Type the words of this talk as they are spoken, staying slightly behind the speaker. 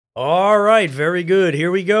All right, very good.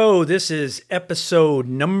 Here we go. This is episode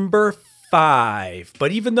number 5.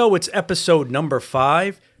 But even though it's episode number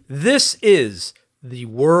 5, this is the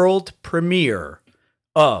world premiere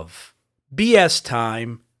of BS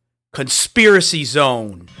Time Conspiracy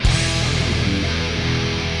Zone.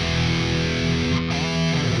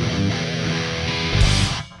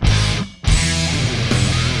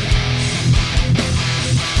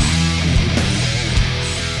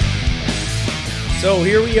 So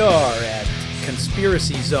here we are at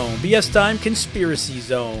Conspiracy Zone, BS Time Conspiracy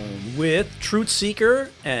Zone with Truth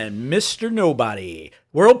Seeker and Mr. Nobody.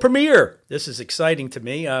 World premiere. This is exciting to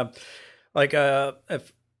me. If I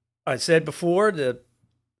said before,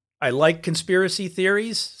 I like conspiracy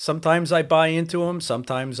theories. Sometimes I buy into them,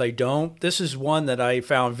 sometimes I don't. This is one that I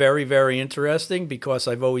found very, very interesting because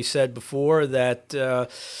I've always said before that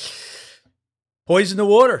poison the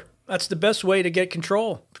water. That's the best way to get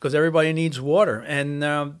control because everybody needs water. And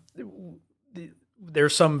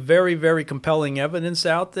there's some very, very compelling evidence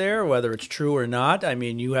out there, whether it's true or not. I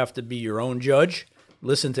mean, you have to be your own judge,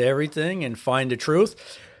 listen to everything, and find the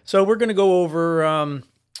truth. So we're going to go over a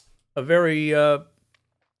very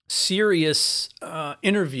serious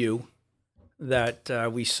interview that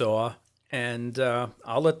we saw, and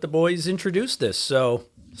I'll let the boys introduce this. So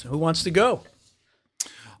who wants to go?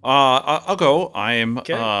 I'll go. I am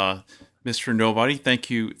Okay. Mr. Nobody. Thank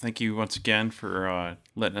you once again for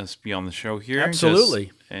letting us be on the show here.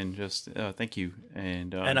 Absolutely. And just thank you.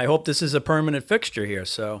 And I hope this is a permanent fixture here.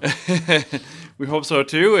 So we hope so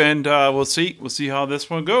too. And we'll see how this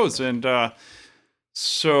one goes. And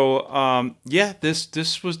this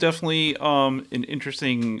was definitely an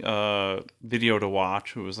interesting video to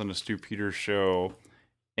watch. It was on the Stu Peters show,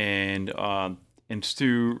 and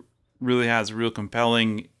Stu really has a real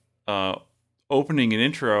compelling opening and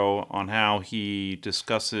intro on how he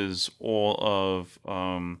discusses all of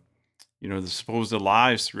the supposed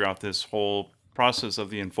lies throughout this whole process of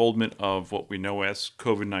the unfoldment of what we know as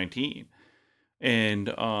COVID-19. And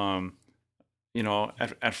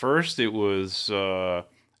at first it was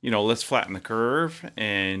let's flatten the curve,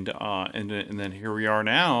 and then here we are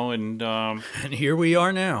now, and and here we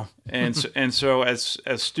are now. so as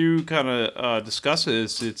Stu kind of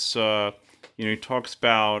discusses, it's he talks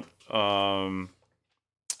about the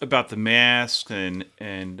masks and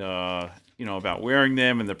about wearing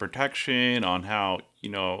them and the protection, on how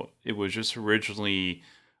it was just originally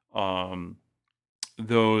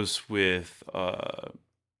those with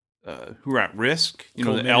who are at risk,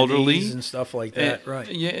 the elderly and stuff like that, right?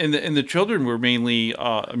 Yeah, and the children were mainly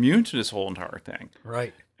immune to this whole entire thing,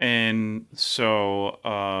 Right. and so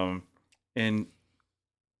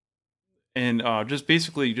just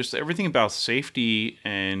basically just everything about safety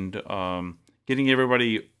and getting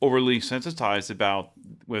everybody overly sensitized about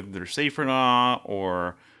whether they're safe or not,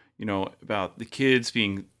 or about the kids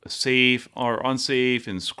being safe or unsafe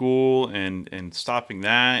in school, and stopping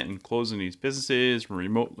that, and closing these businesses, and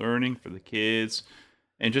remote learning for the kids,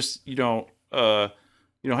 and just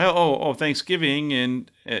Thanksgiving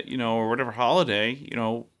and or whatever holiday,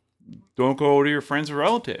 don't go to your friends or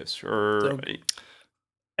relatives, or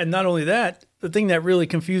And not only that, the thing that really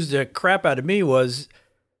confused the crap out of me was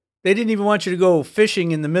they didn't even want you to go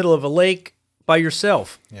fishing in the middle of a lake by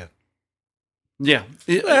yourself. yeah. What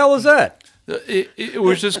the hell is that? It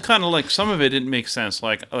was just kind of like, some of it didn't make sense.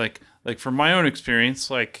 Like from my own experience,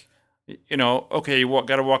 okay, you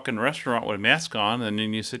got to walk in a restaurant with a mask on, and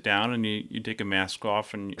then you sit down and you take a mask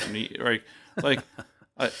off and eat, right? Like,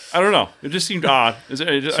 I don't know. It just seemed odd. It's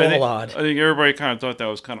all odd. I think everybody kind of thought that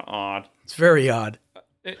was kind of odd. It's very odd.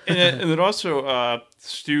 And then also,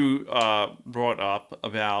 Stu brought up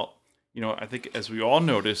about, I think, as we all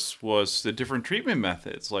noticed, was the different treatment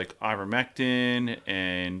methods, like ivermectin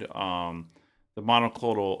and the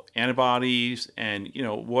monoclonal antibodies, and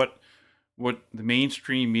what the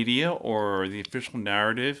mainstream media or the official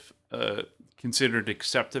narrative considered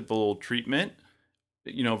acceptable treatment,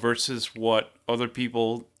 versus what other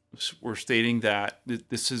people were stating that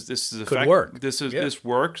this is Could effective, work. this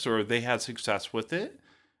works, or they had success with it.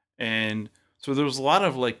 And so there was a lot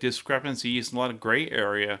of discrepancies and a lot of gray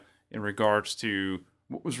area in regards to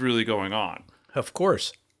what was really going on. Of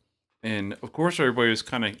course. And of course, everybody was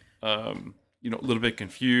kind of, a little bit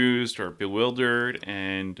confused or bewildered,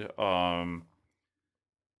 and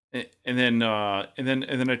then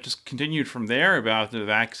it just continued from there about the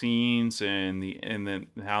vaccines and then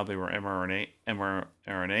how they were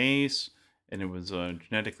mRNAs, and it was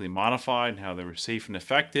genetically modified, and how they were safe and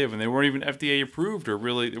effective, and they weren't even FDA approved, or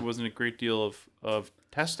really there wasn't a great deal of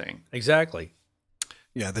testing. Exactly.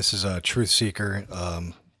 Yeah, this is a Truth Seeker.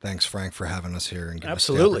 Thanks, Frank, for having us here and giving us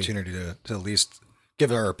the Absolutely. opportunity to at least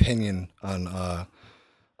give our opinion on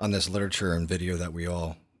this literature and video that we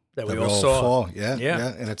all saw.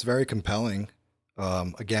 Yeah, and it's very compelling.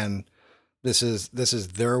 Again, this is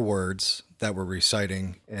their words that we're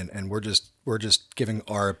reciting, and we're just giving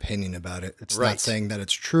our opinion about it. It's not saying that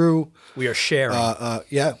it's true. We are sharing.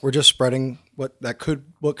 Yeah, we're just spreading what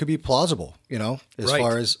could be plausible. As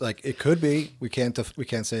far as like it could be. We can't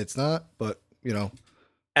say it's not, but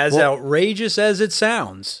as outrageous as it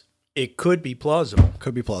sounds, it could be plausible.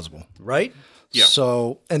 Could be plausible, right? Yeah.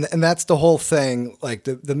 So, and that's the whole thing. Like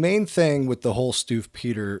the main thing with the whole Stu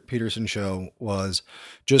Peterson show was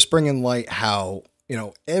just bringing light how,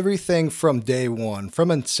 everything from day one, from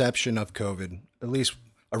inception of COVID, at least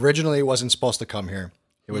originally it wasn't supposed to come here.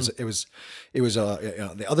 It was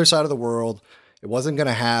the other side of the world. It wasn't going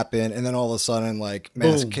to happen. And then all of a sudden, like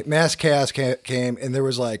mass chaos came, and there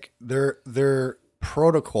was like their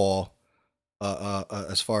protocol,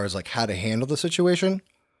 as far as like how to handle the situation.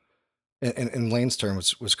 In Lane's term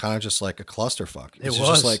was kind of just like a clusterfuck. It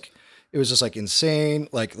was just like insane.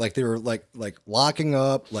 Like they were like locking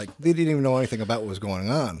up. Like they didn't even know anything about what was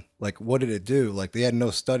going on. Like what did it do? Like they had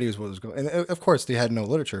no studies what was going. And of course they had no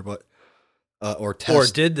literature, but or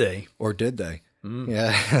tests. Or did they?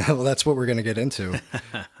 Yeah, well that's what we're gonna get into.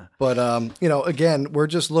 But again, we're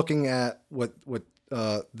just looking at what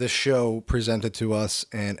this show presented to us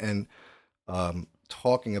and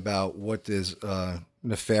talking about what is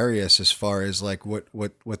nefarious as far as like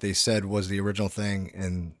what they said was the original thing,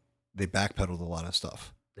 and they backpedaled a lot of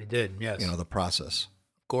stuff. They did, yes. The process.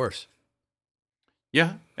 Of course.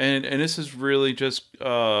 Yeah, and this is really just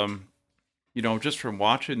just from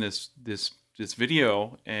watching this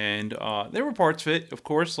video, and there were parts of it, of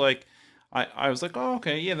course, like I was like, oh,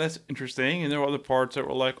 okay, yeah, that's interesting, and there were other parts that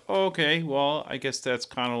were like, oh, okay, well, I guess that's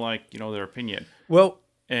kind of like their opinion. Well,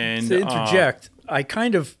 and to interject,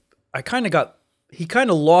 he kind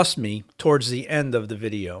of lost me towards the end of the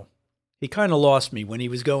video. He kind of lost me when he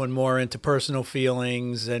was going more into personal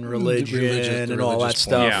feelings and religion and all that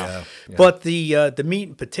stuff. Yeah. But the meat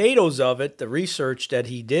and potatoes of it, the research that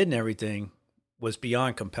he did and everything, was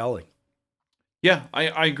beyond compelling. Yeah,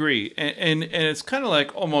 I agree, and it's kind of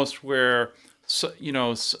like almost where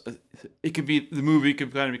it could be, the movie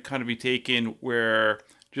could kind of be taken where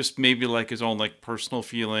just maybe like his own like personal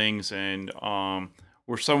feelings, and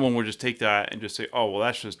where someone would just take that and just say, oh, well,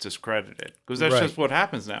 that's just discredited, because that's just what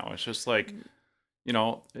happens now. It's just like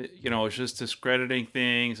it's just discrediting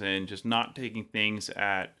things and just not taking things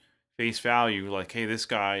at face value. Like, hey, this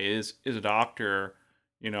guy is a doctor,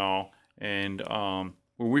 and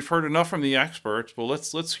well, we've heard enough from the experts. Well,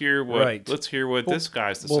 let's hear what this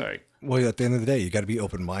guy's to say. Well, at the end of the day, you got to be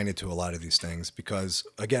open-minded to a lot of these things, because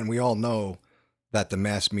again, we all know that the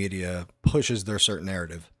mass media pushes their certain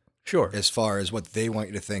narrative. Sure. As far as what they want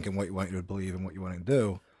you to think and what you want you to believe and what you want to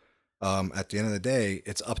do. At the end of the day,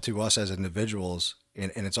 it's up to us as individuals,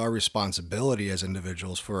 and it's our responsibility as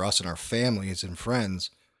individuals, for us and our families and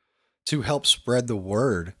friends, to help spread the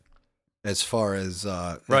word as far as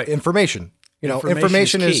information.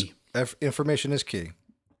 Information is key.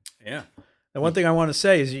 Yeah. And one thing I want to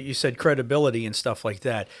say is, you said credibility and stuff like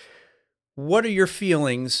that. What are your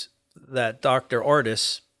feelings that Dr.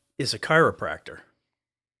 Ardis is a chiropractor?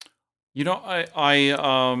 I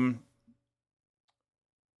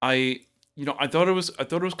thought it was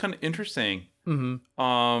kind of interesting.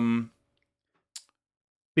 Mm-hmm.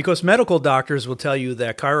 Because medical doctors will tell you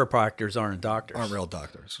that chiropractors aren't doctors. Aren't real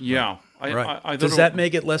doctors. Yeah. Right. Does that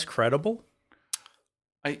make it less credible?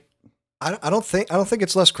 I don't think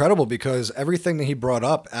it's less credible, because everything that he brought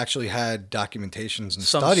up actually had documentations and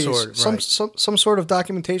some sort of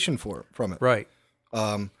documentation from it. Right.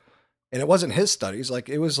 And it wasn't his studies, like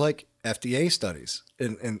it was like FDA studies,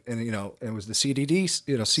 and it was the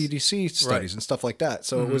CDC studies and stuff like that.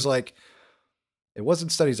 So it was like, it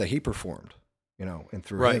wasn't studies that he performed, and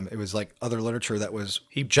through him, it was like other literature that was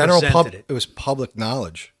it was public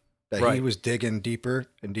knowledge that he was digging deeper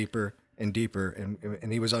and deeper and deeper,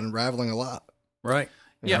 and he was unraveling a lot. Right.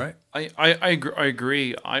 Yeah. Right. I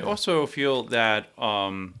agree. I also feel that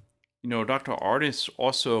Dr. Ardis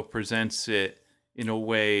also presents it in a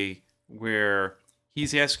way where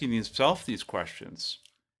he's asking himself these questions,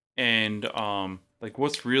 and like,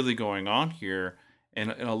 what's really going on here,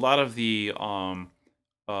 and a lot of the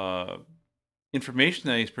information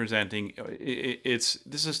that he's presenting, this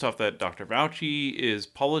is stuff that Dr. Fauci is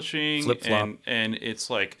publishing, and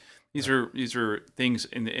it's like, these are things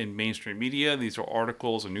in mainstream media. These are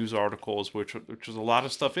articles and news articles, which is a lot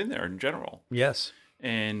of stuff in there in general. Yes.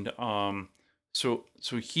 And so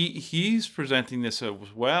he's presenting this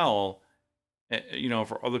as well,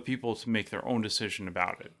 for other people to make their own decision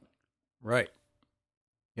about it. Right.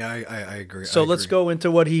 Yeah, I agree. So I let's agree. go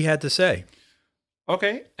into what he had to say.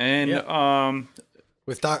 Okay, and Yeah.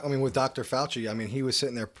 With with Dr. Fauci. I mean, he was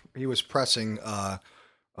sitting there. He was pressing.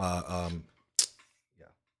 Yeah,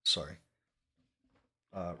 sorry.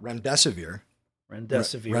 Remdesivir.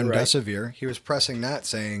 Remdesivir, right? Remdesivir. He was pressing that,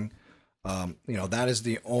 saying, that is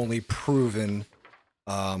the only proven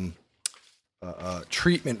um,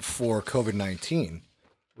 treatment for COVID-19.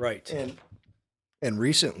 Right. And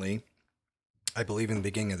recently, I believe in the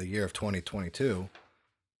beginning of the year of 2022,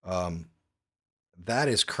 that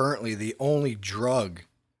is currently the only drug.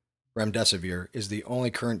 Remdesivir is the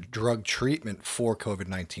only current drug treatment for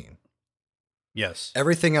COVID-19. Yes.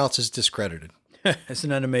 Everything else is discredited. Isn't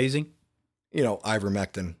that amazing?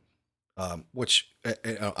 Ivermectin, which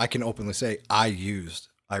I can openly say I used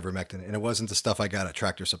ivermectin, and it wasn't the stuff I got at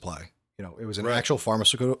Tractor Supply. It was an Right. actual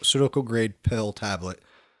pharmaceutical grade pill tablet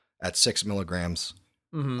at 6 milligrams.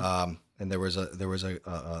 Mm-hmm. And there was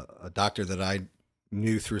a doctor that I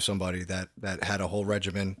knew through somebody that had a whole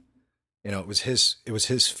regimen. It was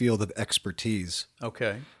his field of expertise.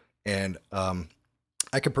 Okay. And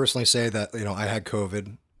I could personally say that I had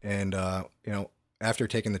COVID, and after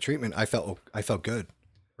taking the treatment, I felt good.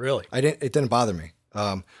 Really? It didn't bother me.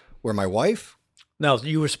 Where my wife, Now,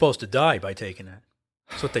 you were supposed to die by taking that.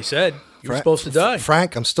 That's what they said. You were Fra- supposed to die.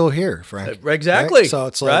 Frank, I'm still here, Frank. Exactly. Right? So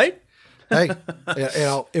it's like, right?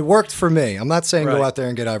 hey, it worked for me. I'm not saying Right. go out there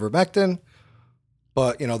and get ivermectin,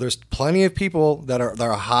 but there's plenty of people that are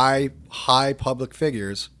high public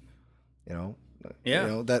figures, Yeah.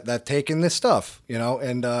 that take in this stuff,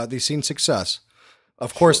 and they've seen success.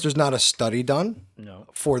 Of course, there's not a study done No.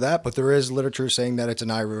 for that, but there is literature saying that it's an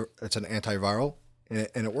antiviral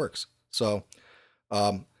and it works. So,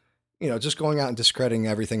 just going out and discrediting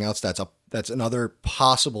everything else that's another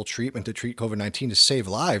possible treatment to treat COVID-19 to save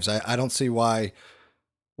lives. I don't see why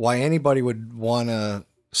anybody would want to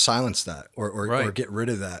silence that or Right. get rid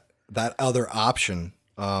of that other option.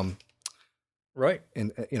 Right.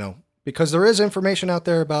 And because there is information out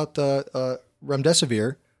there about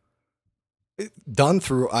remdesivir done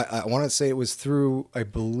through, I want to say it was through, I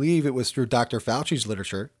believe it was through Dr. Fauci's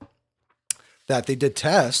literature, that they did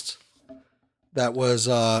tests that was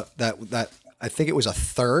that I think it was a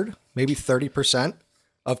third, maybe 30%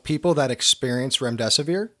 of people that experience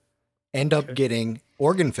remdesivir end up getting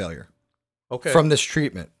organ failure Okay. from this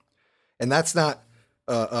treatment. And that's not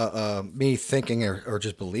me thinking or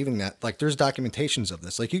just believing that. Like, there's documentations of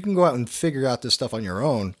this. Like, you can go out and figure out this stuff on your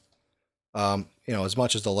own, as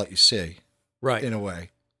much as they'll let you see. Right. In a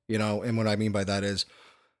way, and what I mean by that is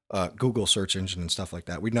Google search engine and stuff like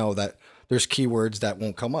that. We know that there's keywords that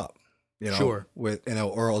won't come up, Sure. with,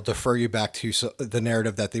 or it'll defer you back to the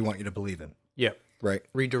narrative that they want you to believe in. Yeah. Right.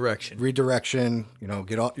 Redirection. Redirection,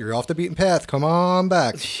 you're off the beaten path. Come on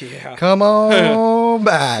back. Yeah. Come on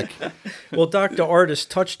back. Well, Dr. Artis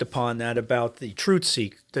touched upon that about the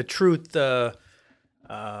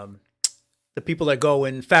the people that go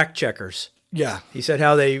in fact checkers. Yeah. He said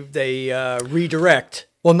how they redirect.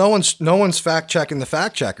 Well, no one's fact checking the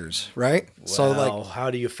fact checkers, right? Well,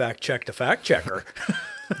 how do you fact check the fact checker?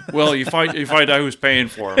 well, you find out who's paying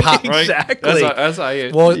for it, right? Exactly.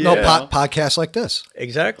 Podcasts like this.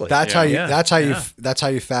 Exactly. That's Yeah. how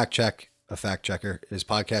you fact check a fact checker, is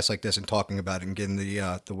podcasts like this and talking about it and getting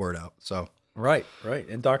the word out. So Right.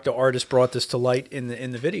 And Dr. Artis brought this to light in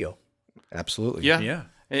the video. absolutely. Yeah.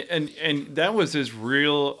 And that was his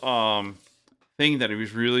real thing that he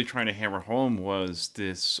was really trying to hammer home, was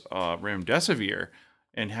this remdesivir,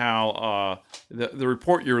 and how the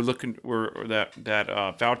report you're looking that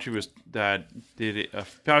Fauci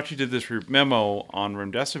Fauci did this memo on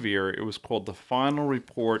remdesivir. It was called "The Final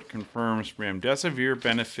Report Confirms Remdesivir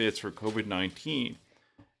Benefits for COVID-19,"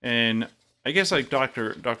 and I guess like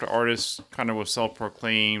Dr. Artis kind of was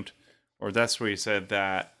self-proclaimed, or that's what he said,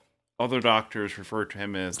 that other doctors refer to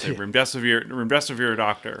him as the remdesivir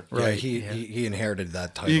doctor. Right. Yeah, he inherited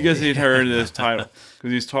that title. Because he inherited this title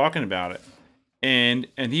because he's talking about it, and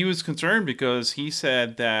he was concerned because he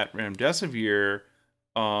said that remdesivir,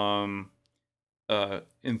 in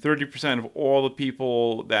 30% of all the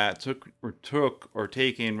people that took or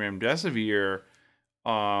taken remdesivir,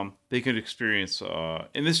 they could experience,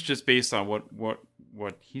 and this is just based on what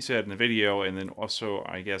he said in the video, and then also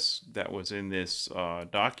I guess that was in this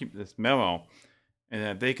this memo, and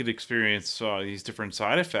that they could experience these different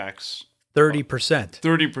side effects. 30%.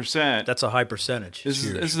 30%. That's a high percentage. This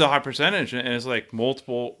is a high percentage, and it's like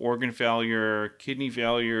multiple organ failure, kidney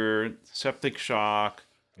failure, septic shock,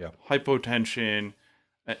 hypotension,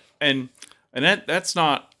 and that's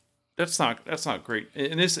not great.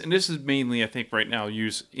 And this is mainly, I think, right now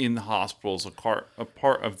used in the hospitals, a part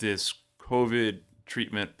of this COVID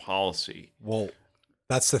treatment policy. Well,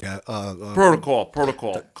 that's the Protocol.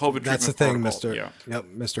 COVID that's the treatment thing, protocol. Mr. Yeah. Yep,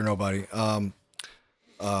 Mr. Nobody.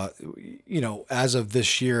 As of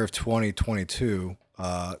this year of 2022,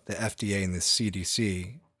 the FDA and the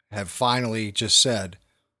CDC have finally just said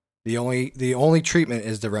the only treatment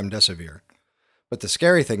is the remdesivir. But the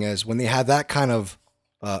scary thing is when they have that kind of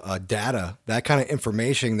data, that kind of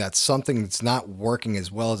information, that something that's not working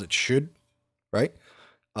as well as it should, right?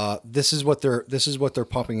 This is what they're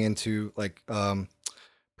pumping into, like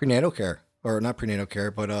prenatal care, or not prenatal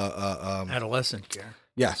care, but Adolescent care.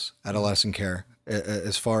 yes, adolescent care.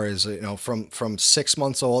 As far as from 6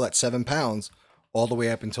 months old at 7 pounds, all the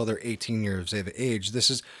way up until they're 18 years of age. This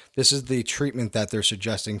is the treatment that they're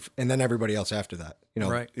suggesting, and then everybody else after that.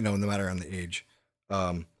 Right. No matter on the age.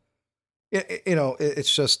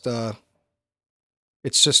 It's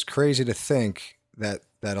just crazy to think that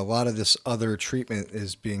a lot of this other treatment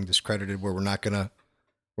is being discredited, where we're not gonna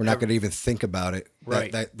even think about it.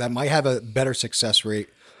 Right. That might have a better success rate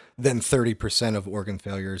than 30% of organ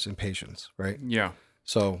failures in patients. Right. Yeah.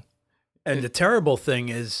 So. And the terrible thing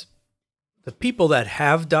is, the people that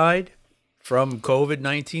have died from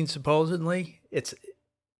COVID-19, supposedly, it's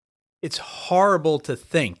horrible to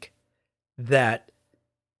think that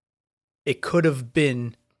it could have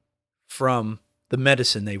been from the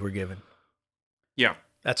medicine they were given. Yeah.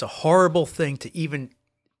 That's a horrible thing to even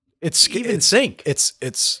think.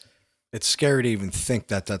 It's scary to even think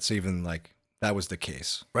that that's even like that was the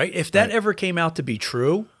case. Right? If that ever came out to be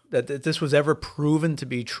true, that this was ever proven to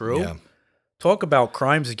be true, Yeah. talk about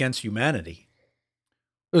crimes against humanity.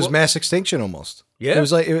 It was mass extinction almost. Yeah. It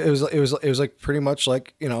was like pretty much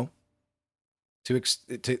like, you could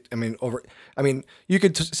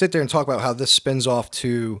sit there and talk about how this spins off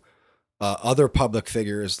to other public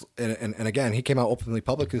figures. And again, he came out openly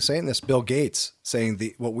publicly saying this, Bill Gates saying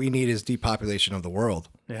what we need is depopulation of the world.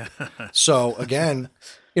 Yeah. So again,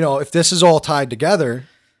 if this is all tied together,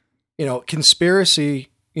 conspiracy,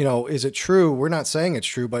 is it true? We're not saying it's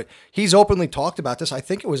true, but he's openly talked about this. I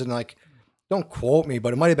think it was in don't quote me,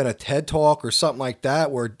 but it might have been a TED Talk or something like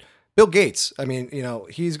that, where Bill Gates,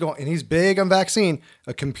 he's going, and he's big on vaccine,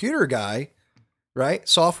 a computer guy, right?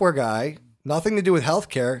 Software guy, nothing to do with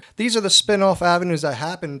healthcare. These are the spin-off avenues that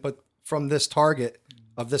happen, but from this target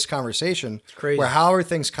of this conversation, crazy. Where how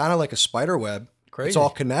everything's kind of like a spider web. Crazy. It's all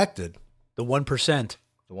connected. The 1%.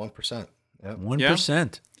 The 1%. Yep.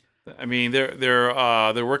 1%. I mean,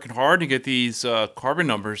 they're working hard to get these carbon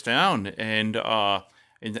numbers down, and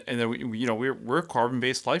then we're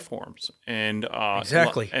carbon-based life forms, and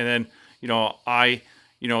Exactly. And then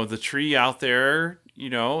the tree out there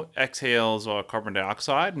exhales carbon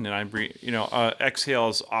dioxide, and then I breathe,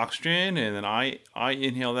 exhales oxygen, and then I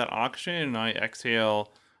inhale that oxygen, and I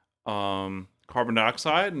exhale carbon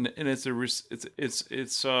dioxide, and it's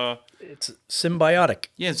symbiotic.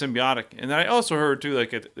 Yeah, symbiotic. And I also heard too,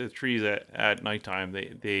 like at the trees at nighttime,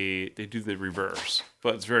 they do the reverse,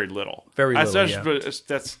 but it's very little. Very little. But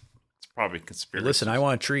that's probably conspiracy. Listen, I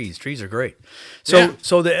want trees. Trees are great.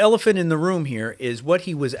 So the elephant in the room here is what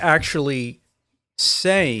he was actually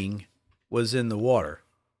saying was in the water.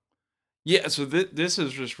 Yeah. So this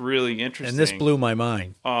is just really interesting, and this blew my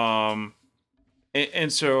mind.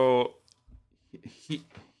 And so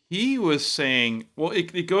he was saying, well,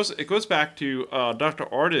 it goes back to Dr.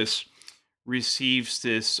 Ardis receives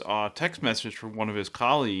this text message from one of his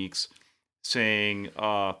colleagues saying,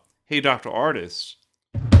 "Hey, Dr. Ardis,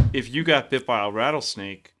 if you got bit by a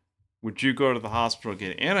rattlesnake, would you go to the hospital and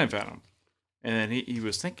get antivenom?" And then he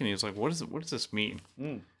was thinking, he was like, what does this mean?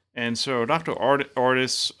 And so Dr.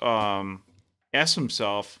 Ardis asked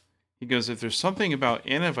himself, he goes, if there's something about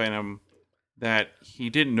antivenom that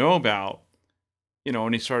he didn't know about,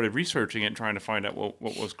 and he started researching it and trying to find out what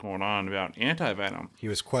was going on about antivenom. He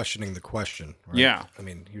was questioning the question. Right? Yeah. I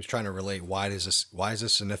mean, he was trying to relate, why is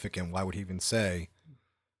this significant? Why would he even say?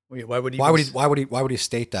 Why would he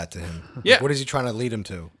state that to him? Yeah. Like, what is he trying to lead him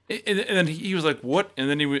to? And then he was like, what? And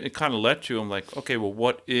then it kind of led to him like, okay, well,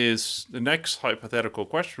 what is the next hypothetical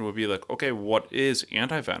question would be like, okay, what is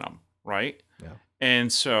antivenom, right? Yeah.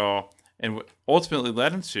 And so, and what ultimately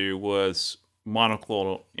led him to was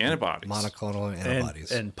monoclonal antibodies. Monoclonal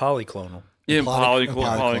antibodies. And polyclonal. Yeah, polyclonal.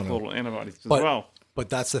 polyclonal antibodies as well. But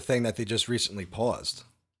that's the thing that they just recently paused.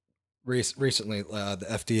 Recently, the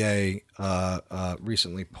FDA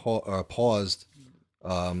recently paused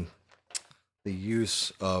the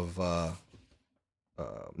use of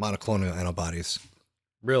monoclonal antibodies.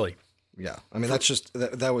 Really? Yeah, I mean that's just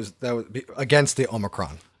that was against the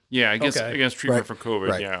Omicron. Yeah, against treatment for COVID.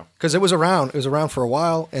 Right. Yeah, because it was around for a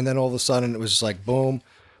while, and then all of a sudden it was just like boom.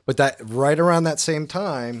 But that right around that same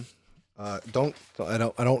time, I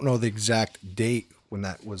don't know the exact date when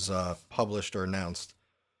that was published or announced.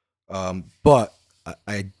 But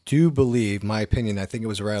I do believe, my opinion, I think it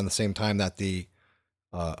was around the same time that the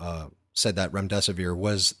said that remdesivir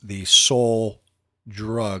was the sole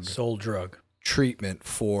drug treatment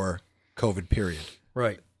for COVID. Period.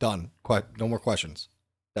 Right. Done. No more questions.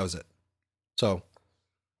 That was it. So,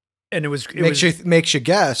 and it makes you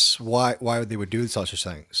guess why they would do such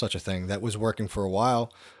a thing that was working for a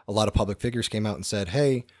while. A lot of public figures came out and said,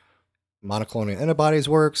 "Hey, monoclonal antibodies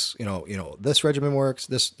works. This regimen works.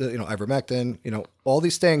 This ivermectin. All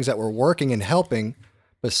these things that were working and helping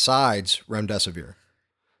besides remdesivir."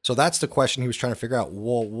 So that's the question he was trying to figure out.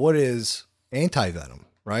 Well, what is antivenom,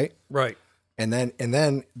 right? Right. And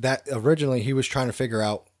then that originally he was trying to figure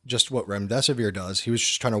out just what remdesivir does. He was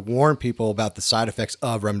just trying to warn people about the side effects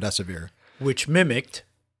of remdesivir, which mimicked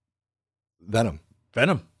venom.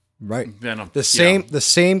 Right. Venom. The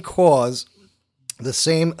same cause, the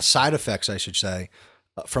same side effects, I should say,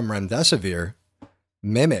 from remdesivir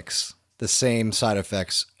mimics the same side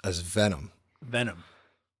effects as venom.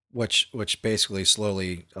 Which basically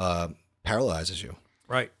slowly paralyzes you.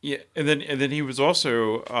 Right. Yeah, and then he was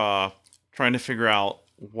also trying to figure out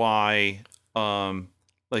why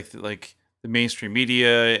like the mainstream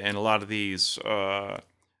media and a lot of these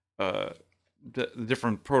the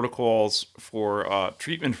different protocols for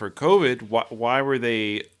treatment for COVID, why were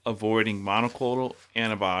they avoiding monoclonal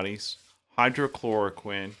antibodies,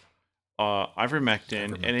 hydrochloroquine,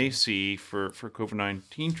 ivermectin, NAC for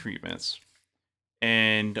COVID-19 treatments?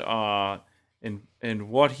 And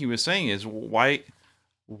what he was saying is, why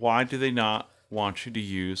do they not want you to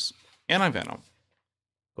use antivenom?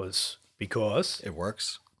 Because it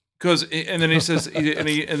works. And then he says, and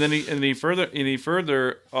he further in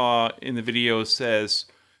the video says,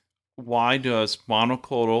 why does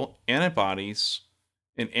monoclonal antibodies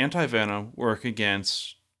and antivenom work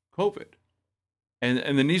against COVID?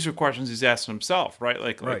 And then these are questions he's asking himself, right?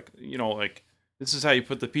 Like this is how you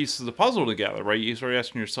put the pieces of the puzzle together, right? You start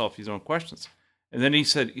asking yourself these own questions. And then he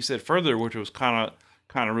said further, which was kind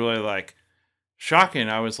of really like shocking.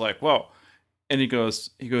 I was like, whoa. And he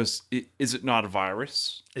goes, is it not a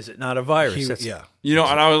virus? Is it not a virus? Yeah. And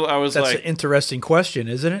I was that's like, an interesting question,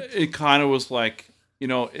 isn't it? It kind of was like,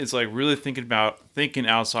 it's like really thinking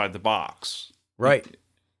outside the box. Right.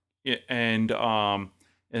 And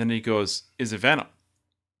then he goes, is it venom?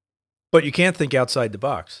 But you can't think outside the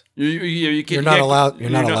box. You can't, you're not allowed. You're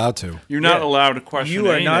not allowed to. You're not allowed to question. You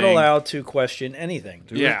are anything. not allowed to question anything.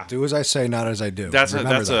 Do as I say, not as I do. That's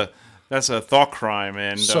a thought crime.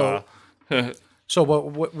 And so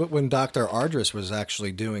when Dr. Ardress was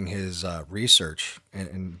actually doing his research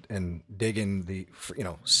and digging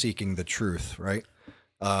seeking the truth, right?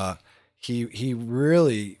 He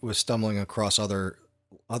really was stumbling across other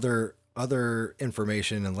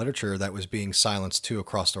information and literature that was being silenced too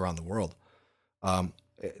around the world.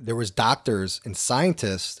 There was doctors and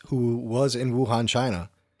scientists who was in Wuhan, China,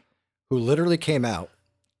 who literally came out.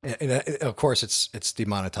 And of course, it's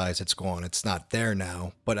demonetized. It's gone. It's not there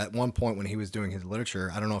now. But at one point when he was doing his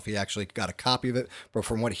literature, I don't know if he actually got a copy of it, but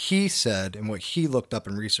from what he said and what he looked up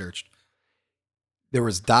and researched, there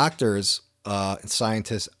was doctors and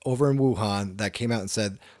scientists over in Wuhan that came out and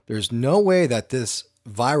said, there's no way that this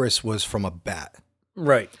virus was from a bat.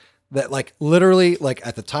 Right. That literally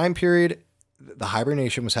at the time period, the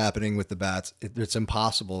hibernation was happening with the bats. It's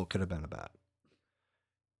impossible. It could have been a bat.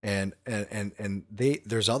 And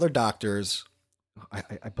there's other doctors.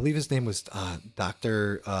 I believe his name was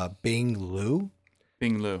Dr. Bing Liu.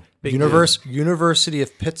 University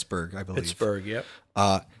of Pittsburgh, I believe. Pittsburgh, yep.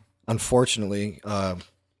 Unfortunately,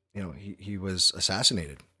 he was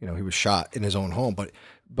assassinated. He was shot in his own home.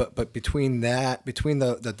 But between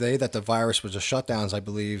the day that the virus was a shutdowns, I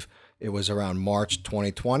believe it was around March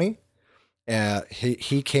 2020.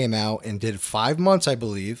 He came out and did 5 months, I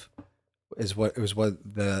believe. Is what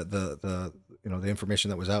the information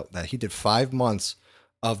that was out, that he did 5 months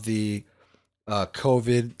of the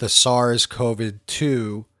the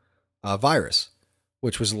SARS-CoV-2 virus,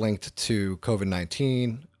 which was linked to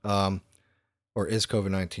COVID-19 or is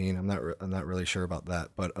COVID-19. I'm not really sure about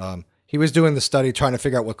that, but he was doing the study trying to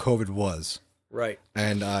figure out what COVID was. Right.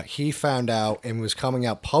 And he found out and was coming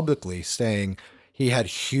out publicly saying he had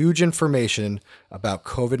huge information about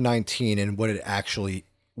COVID-19 and what it actually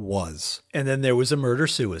was. And then there was a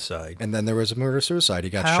murder-suicide. He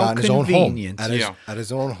got shot in his own home. At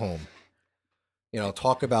his own home.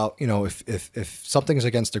 Talk about, if something's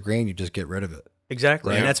against the grain, you just get rid of it.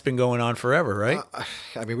 Exactly. Right. And that's been going on forever, right?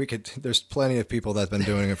 I mean, there's plenty of people that've been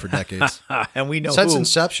doing it for decades. And we know Since who.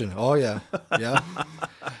 inception. Oh yeah. Yeah.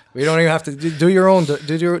 We don't even have to do your own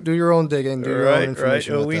do your own digging, do your own Right, right.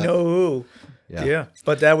 information. Well, with we that. know who. Yeah. Yeah.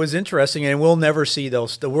 But that was interesting, and we'll never see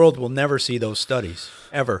those. The world will never see those studies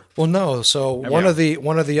ever. Well, no. So one of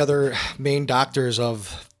the other main doctors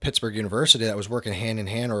of Pittsburgh University that was working hand in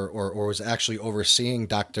hand or was actually overseeing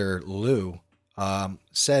Dr. Liu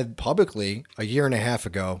said publicly a year and a half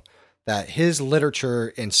ago that his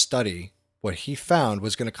literature and study, what he found,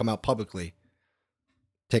 was going to come out publicly.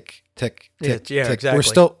 Tick, tick, tick, Yeah, tick.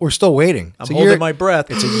 exactly. We're still waiting. I'm holding my breath.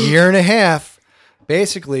 It's a year and a half.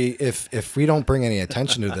 Basically, if we don't bring any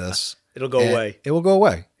attention to this, It'll go away. It will go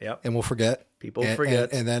away. Yep. And we'll forget. People And-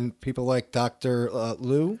 forget. And then people like Dr.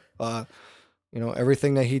 Liu,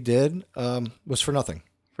 everything that he did was for nothing.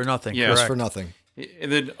 For nothing. Yeah. Was Correct. for nothing.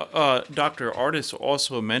 And then Dr. Artis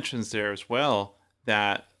also mentions there as well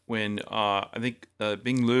that when I think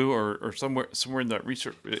Bing Liu or somewhere in that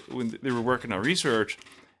research, when they were working on research,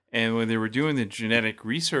 and when they were doing the genetic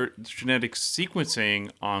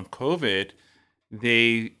sequencing on COVID,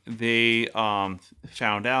 they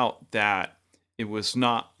found out that it was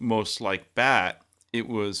not most like bat, it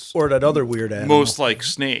was Or that other weird animal. most like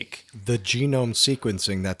snake. The genome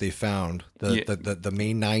sequencing that they found, Yeah. the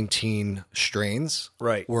main 19 strains,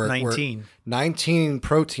 Right. were 19. 19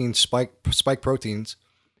 proteins, spike proteins.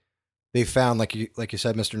 They found, like you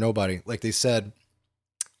said, Mr. Nobody, like they said,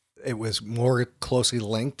 it was more closely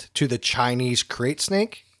linked to the Chinese crate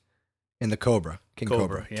snake and the cobra, king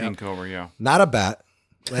cobra. Yeah. King cobra, yeah. Not a bat.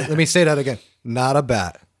 Let me say that again. Not a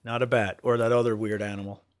bat. Not a bat. Or that other weird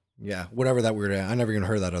animal. Yeah, whatever that weird animal. I never even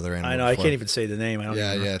heard that other animal. I know. I before. can't even say the name. I don't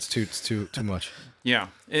Yeah, even yeah, it's too much. Yeah,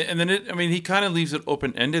 and then he kind of leaves it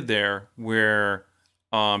open ended there, where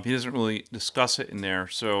he doesn't really discuss it in there.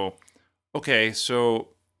 So, okay, so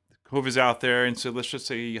COVID's out there, and so let's just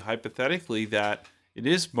say hypothetically that it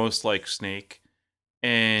is most like snake,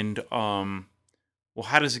 and well,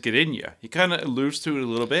 how does it get in you? He kind of alludes to it a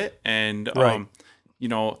little bit, and Right.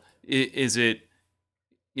 Is it,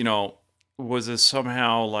 was this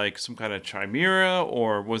somehow like some kind of chimera,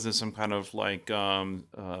 or was this some kind of like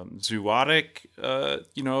zoonotic,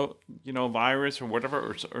 virus or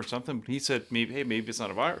whatever, or something? But he said maybe it's not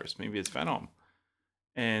a virus, maybe it's venom,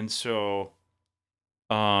 and so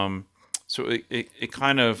it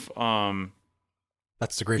kind of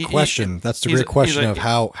That's the great He- question. That's the he's- great question he's of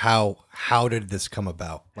like- how did this come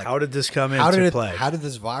about? Like, How did this come how into did play? how did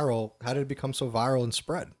it become so viral and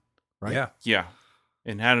spread? Right? Yeah. yeah.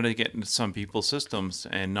 And how did it get into some people's systems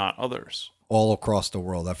and not others? All across the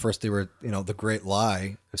world. At first, they were, the great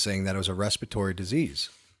lie of saying that it was a respiratory disease.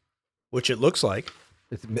 Which it looks like.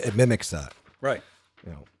 It mimics that, Right.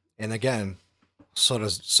 And again, so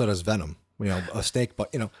does venom. A snake bite.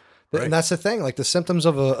 Right. And that's the thing. Like the symptoms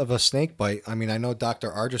of a snake bite. I mean, I know Dr.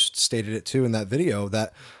 Argis stated it too in that video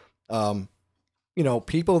that,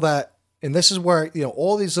 people that, and this is where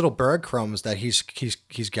all these little breadcrumbs that he's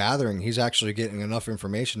gathering, he's actually getting enough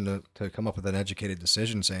information to come up with an educated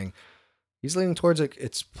decision, saying he's leaning towards it.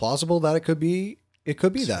 It's plausible that it could be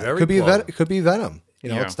that very it could be plausible. it could be venom.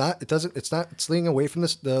 Yeah. It's leaning away from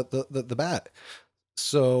the bat.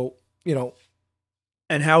 So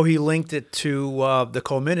And how he linked it to the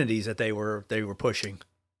communities that they were pushing.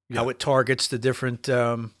 How it targets the different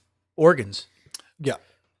organs. yeah,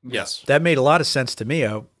 Yes. That made a lot of sense to me.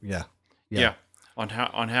 yeah. Yeah. On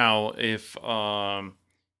how if I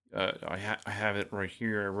have it right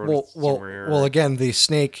here. I wrote it somewhere. Well, again, the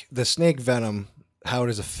snake venom, how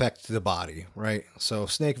does it affect the body, right? So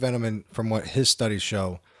snake venom, and from what his studies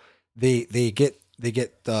show, they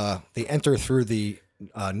enter through the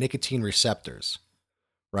nicotine receptors,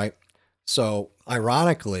 right? So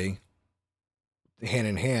ironically, hand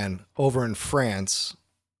in hand, over in France,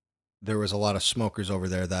 there was a lot of smokers over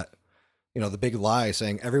there that, the big lie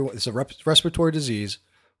saying it's a respiratory disease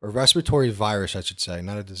or respiratory virus, I should say,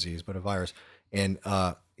 not a disease, but a virus. And,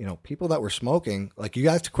 people that were smoking, like, you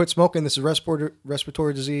have to quit smoking. This is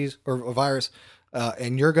respiratory disease or a virus.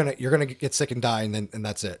 And you're going to get sick and die. And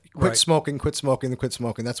that's it. Quit smoking. That's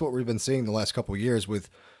what we've been seeing the last couple of years with,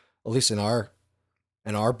 at least in our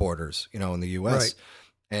borders, in the US.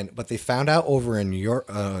 Right. But they found out over in Europe,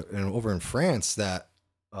 and over in France that,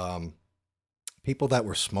 people that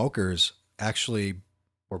were smokers actually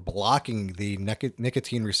were blocking the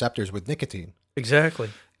nicotine receptors with nicotine. Exactly.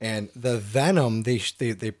 And the venom, they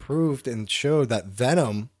proved and showed that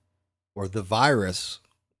venom, or the virus,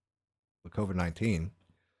 the COVID-19,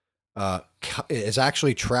 is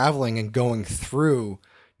actually traveling and going through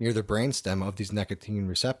near the brainstem of these nicotine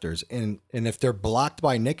receptors. And if they're blocked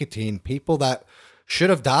by nicotine, people that should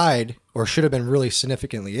have died or should have been really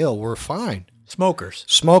significantly ill were fine.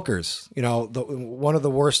 Smokers, you know, one of the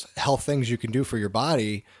worst health things you can do for your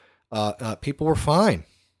body, people were fine,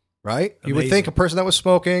 right? Amazing. You would think a person that was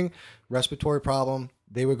smoking, respiratory problem,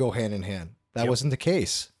 they would go hand in hand. That wasn't the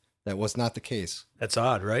case. That was not the case. That's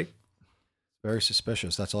odd, right? Very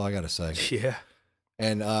suspicious. That's all I got to say. Yeah.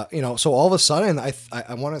 And, you know, so all of a sudden,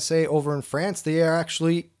 I want to say over in France, they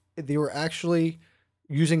were actually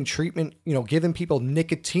using treatment, you know, giving people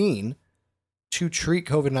nicotine to treat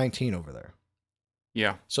COVID-19 over there.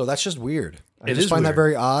 Yeah. So that's just weird. I It just is find that weird.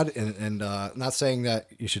 very odd, and not saying that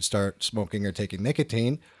you should start smoking or taking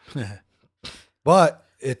nicotine, but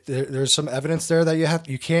there's some evidence there that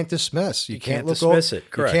you can't dismiss. You can't look dismiss it.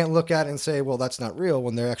 Correct. You can't look at it and say, well, that's not real,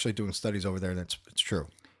 when they're actually doing studies over there, and it's true.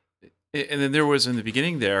 And then there was in the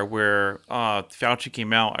beginning there where Fauci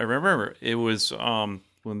came out. I remember it was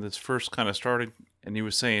when this first kind of started, and he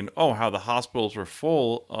was saying, "Oh, how the hospitals were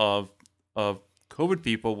full of COVID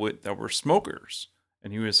people that were smokers,"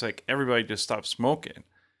 and he was like, "Everybody just stopped smoking."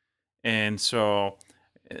 And so,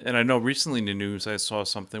 and I know recently in the news I saw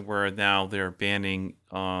something where now they're banning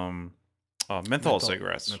menthol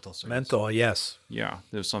cigarettes. Menthol, yes. Yeah,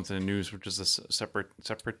 there's something in the news which is a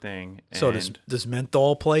separate thing. So And does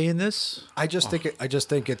menthol play in this? I just think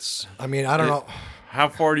it's. I mean, I don't know. how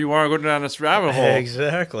far do you want to go down this rabbit hole?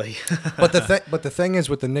 Exactly. But the thing is,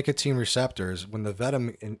 with the nicotine receptors, when the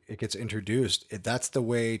venom it gets introduced, that's the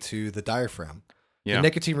way to the diaphragm. Yeah. The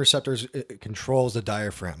nicotine receptors, it controls the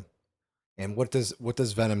diaphragm. And what does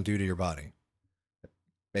venom do to your body? It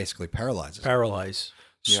basically paralyzes. Paralyze.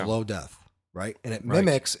 Yeah. Slow death, right? And it Right.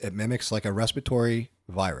 mimics like a respiratory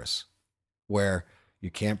virus, where you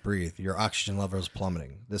can't breathe, your oxygen level is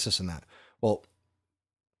plummeting, this and that. Well,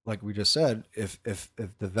 like we just said, if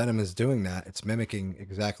the venom is doing that, it's mimicking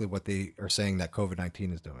exactly what they are saying that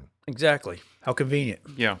COVID-19 is doing. Exactly. How convenient.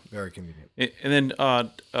 Yeah. Very convenient. And then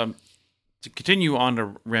to continue on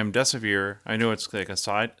to remdesivir, I know it's like a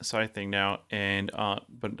side thing now, and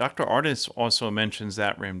but Dr. Artis also mentions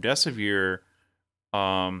that remdesivir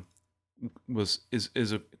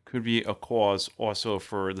could be a cause also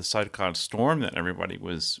for the cytokine storm that everybody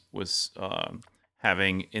was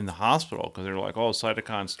having in the hospital, because they were like, oh,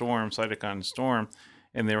 cytokine storm,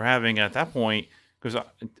 and they were having at that point, because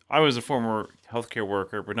I was a former healthcare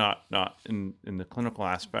worker, but not in the clinical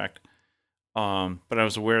aspect. But I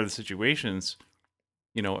was aware of the situations,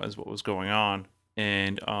 you know, as what was going on,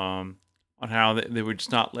 and on how they would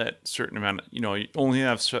just not let certain amount of, you know, you only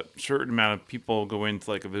have certain amount of people go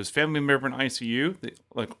into, like, if there's family member in ICU,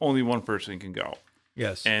 like only one person can go.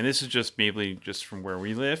 Yes. And this is just maybe just from where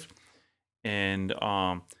we live, and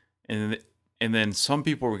then some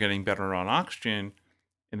people were getting better on oxygen,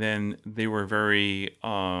 and then they were very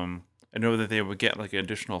I know that they would get like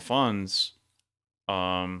additional funds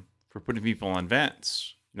for putting people on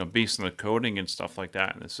vents, you know, based on the coding and stuff like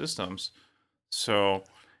that in the systems. So,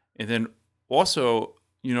 and then also,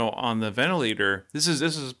 you know, on the ventilator, this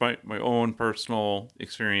is my own personal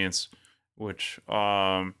experience, which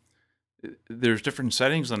there's different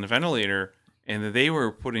settings on the ventilator, and they were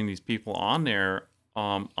putting these people on there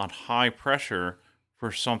on high pressure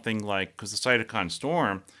for something like, because the cytokine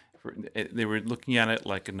storm, they were looking at it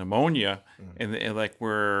like a pneumonia, and like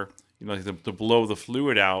where, you know, like to blow the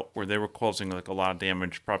fluid out, where they were causing like a lot of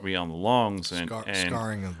damage probably on the lungs and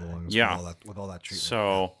scarring of the lungs. Yeah. with all that treatment.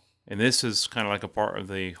 So, and this is kind of like a part of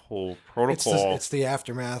the whole protocol. It's the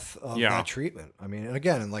aftermath of that treatment. I mean, and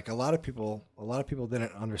again, like a lot of people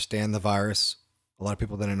didn't understand the virus. A lot of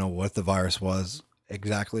people didn't know what the virus was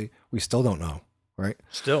exactly. We still don't know, right?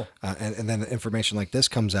 Still. And then information like this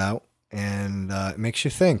comes out, and it makes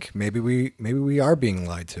you think maybe we are being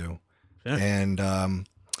lied to. Yeah. And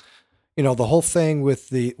you know, the whole thing with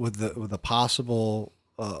the possible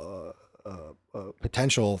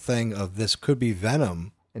potential thing of this could be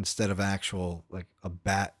venom instead of actual, like, a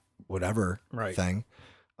bat whatever thing.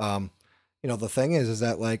 You know, the thing is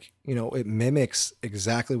that, like, you know, it mimics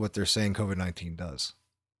exactly what they're saying COVID-19 does,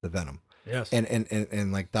 the venom. Yes.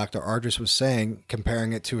 And like Dr. Ardress was saying,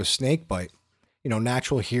 comparing it to a snake bite, you know,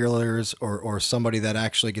 natural healers or somebody that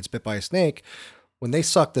actually gets bit by a snake, when they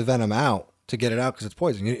suck the venom out to get it out, because it's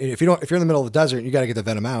poison. If you're in the middle of the desert and you got to get the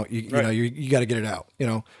venom out, you know, you got to get it out. You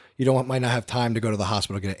know, you might not have time to go to the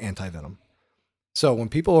hospital to get an anti-venom. So when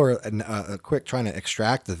people are quick trying to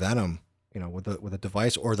extract the venom, you know, with a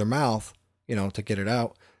device or their mouth, you know, to get it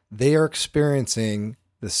out, they are experiencing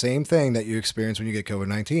the same thing that you experience when you get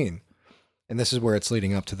COVID-19. And this is where it's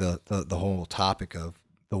leading up to the whole topic of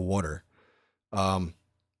the water.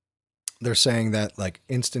 they're saying that like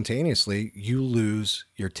instantaneously you lose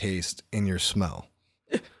your taste and your smell.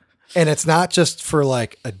 And it's not just for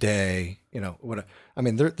like a day, you know, I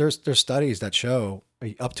mean, there's studies that show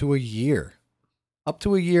up to a year,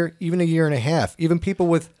 even a year and a half, even people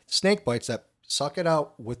with snake bites that suck it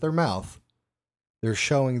out with their mouth. They're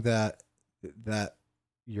showing that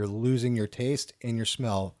you're losing your taste and your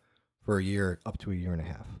smell for a year, up to a year and a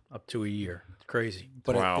half. Up to a year. It's crazy.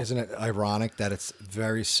 But Wow. isn't it ironic that it's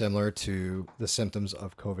very similar to the symptoms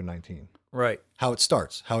of COVID-19? Right. How it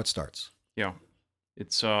starts. Yeah,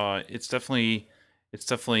 it's definitely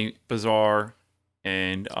bizarre,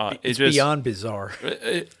 and It's beyond bizarre.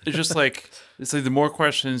 it's just like it's like the more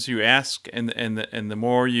questions you ask, and the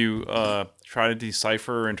more you try to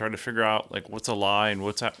decipher and try to figure out like what's a lie and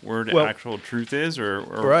where the Well, actual truth is, or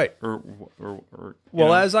right. or Well,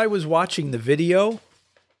 know. as I was watching the video,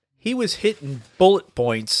 he was hitting bullet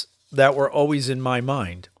points that were always in my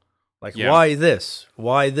mind. Like, Yeah. why this?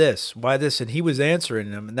 Why this? Why this? And he was answering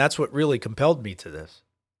them, and that's what really compelled me to this.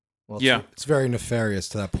 Well, Yeah. it's very nefarious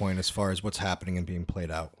to that point as far as what's happening and being played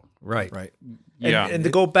out. Right. Right. yeah, And to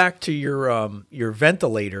go back to your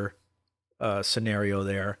ventilator scenario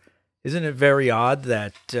there, isn't it very odd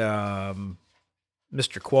that Mr.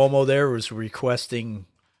 Cuomo there was requesting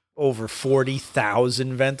over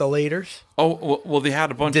 40,000 ventilators? oh well, they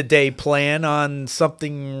had a bunch. Did they plan on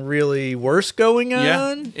something really worse going on?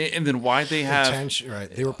 Yeah, and then why they have Intention,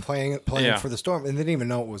 right. They were playing Yeah. for the storm and they didn't even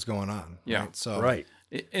know what was going on. Yeah. Right? So Right.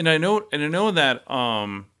 And I know that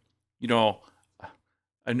you know,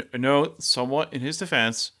 I know somewhat in his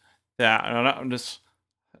defense that and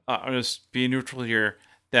I'm just being neutral here,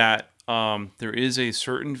 that there is a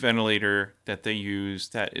certain ventilator that they use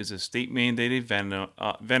that is a state mandated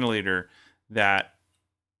ventilator that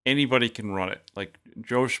anybody can run it. Like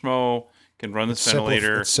Joe Schmo can run this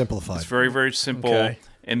ventilator. It's simplified. It's very, very simple, Okay.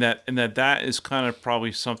 and that is kind of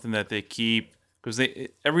probably something that they keep because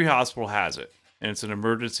every hospital has it, and it's an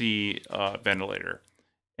emergency ventilator,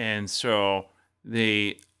 and so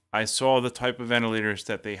I saw the type of ventilators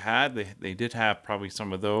that they had. They did have probably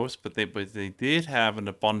some of those, but they did have an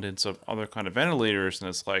abundance of other kind of ventilators, and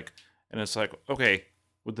it's like okay,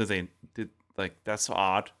 what did that's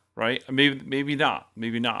odd, right? Maybe not,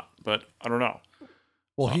 but I don't know.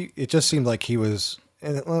 Well, it just seemed like he was,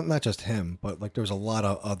 and not just him, but like there was a lot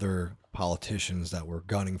of other politicians that were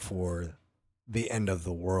gunning for the end of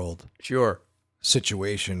the world Sure.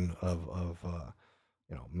 situation of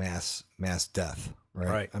mass death, right?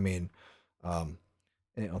 Right. I mean,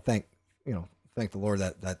 thank the Lord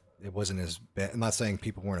that it wasn't as bad. I'm not saying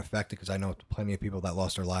people weren't affected because I know plenty of people that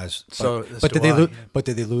lost their lives. But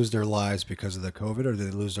did they lose their lives because of the COVID, or did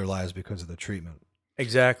they lose their lives because of the treatment?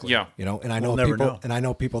 Exactly. Yeah, And I know We'll never people, know. and I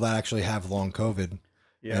know people that actually have long COVID.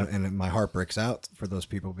 Yeah. And my heart breaks out for those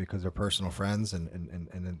people because they're personal friends and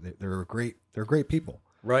they're great people,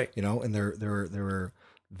 Right. and they were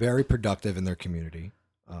very productive in their community,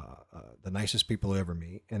 the nicest people you ever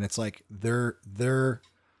meet, and it's like they're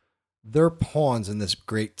pawns in this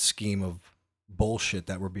great scheme of bullshit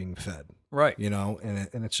that we're being fed, Right.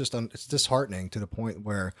 and it's just it's disheartening to the point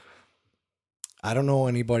where I don't know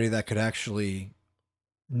anybody that could actually,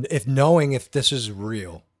 if this is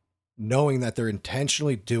real, knowing that they're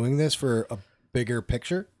intentionally doing this for a bigger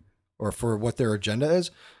picture or for what their agenda is,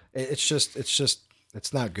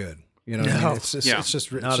 it's not good. You know what I No. mean? It's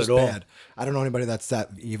just Not it's at all. bad. I don't know anybody that's that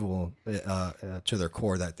evil to their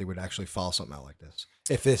core that they would actually follow something out like this.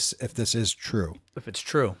 If this is true. If it's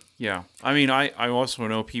true. yeah. I mean, I also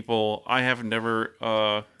know people. I have never,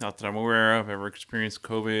 not that I'm aware of, ever experienced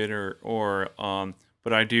COVID or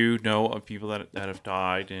but I do know of people that have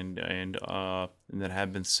died and that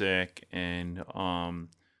have been sick, and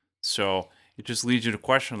so it just leads you to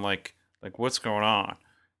question like what's going on,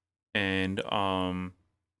 and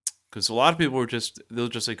because a lot of people they'll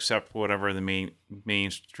just accept whatever the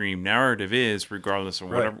mainstream narrative is, regardless of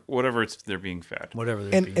whatever they're being fed. Whatever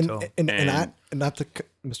they're being told. And not to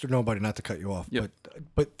Mr. Nobody, not to cut you off, Yep.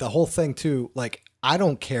 but the whole thing too, like I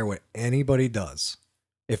don't care what anybody does.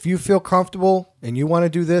 If you feel comfortable and you want to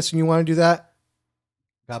do this and you want to do that,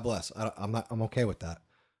 God bless. I'm okay with that.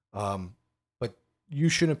 But you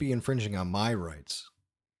shouldn't be infringing on my rights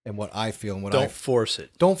and what I feel and what Don't force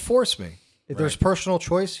it. don't force me. There's Right. personal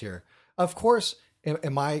choice here. Of course,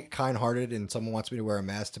 am I kind-hearted and someone wants me to wear a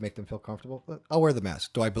mask to make them feel comfortable? I'll wear the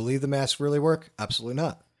mask. Do I believe the masks really work? Absolutely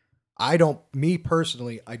not. Me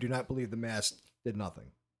personally, I do not believe the mask did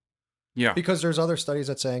nothing. Yeah, Because there's other studies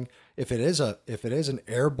that saying if it is an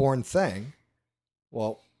airborne thing,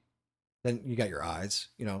 well, then you got your eyes,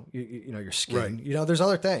 your skin, Right. there's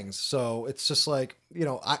other things. So it's just like,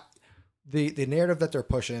 the narrative that they're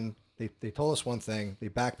pushing, they told us one thing, they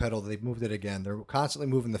backpedaled, they moved it again. They're constantly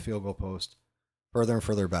moving the field goal post further and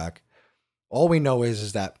further back. All we know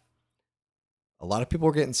is that a lot of people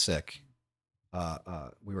were getting sick.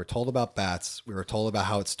 We were told about bats. We were told about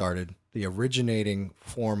how it started. The originating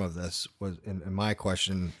form of this was, in my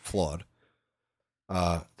question, flawed.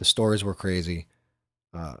 The stories were crazy,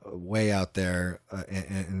 way out there.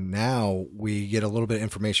 And now we get a little bit of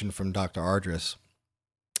information from Dr. Ardress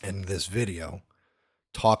in this video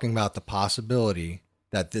talking about the possibility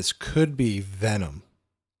that this could be venom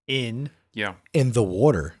In the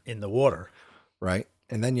water. the water. Right.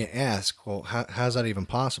 And then you ask, well, how's that even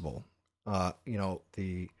possible?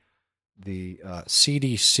 The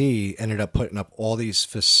CDC ended up putting up all these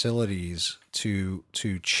facilities to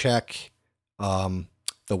check the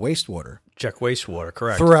wastewater. Check wastewater,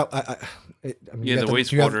 correct. Throughout, The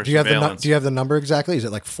wastewater do you have surveillance. do you have the number exactly? Is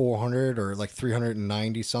it like 400 or like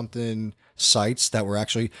 390 something sites that were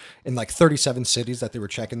actually in like 37 cities that they were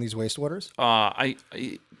checking these wastewaters?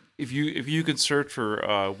 If you could search for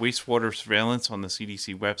wastewater surveillance on the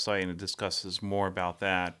CDC website, and it discusses more about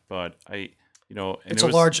that. But It's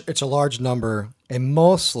a large number, and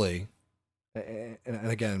mostly, and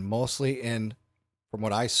again, mostly in, from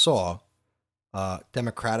what I saw,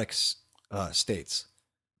 Democratic states.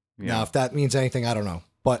 Yeah. Now, if that means anything, I don't know.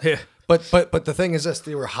 But Yeah. but the thing is this: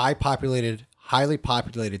 they were highly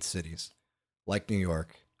populated cities, like New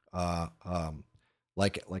York,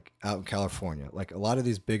 like out in California, like a lot of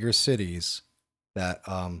these bigger cities that,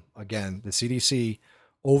 again, the CDC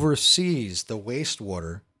oversees the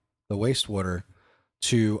wastewater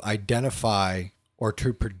to identify or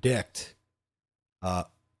to predict a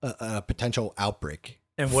potential outbreak.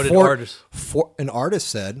 And what did artists? An artist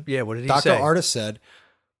said? Yeah, what did he Dr. say? Artist said,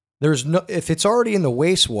 if it's already in the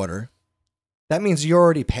wastewater, that means you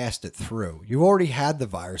already passed it through. You already had the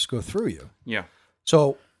virus go through you. Yeah.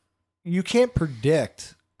 So you can't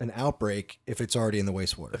predict an outbreak if it's already in the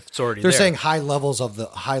wastewater. It's already They're there. saying high levels of the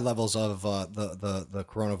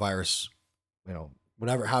coronavirus,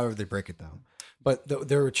 whatever, however they break it down. But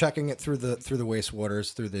they were checking it through the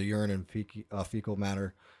wastewaters, through the urine and fecal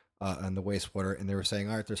matter and the wastewater, and they were saying,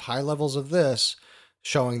 all right, there's high levels of this,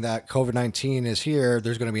 showing that COVID-19 is here.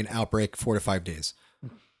 There's going to be an outbreak 4 to 5 days.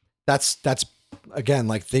 That's again,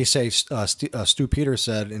 like they say, Stu Peters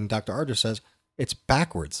said, and Dr. Ardress says, it's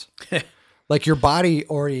backwards. Like your body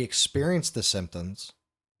already experienced the symptoms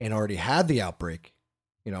and already had the outbreak,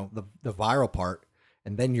 the viral part,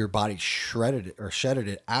 and then your body shedded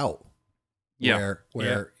it out. Yeah.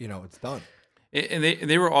 Where it's done. And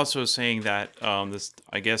they were also saying that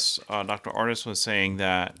Dr. Ardress was saying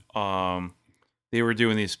that they were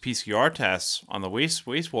doing these PCR tests on the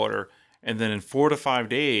wastewater, and then in 4 to 5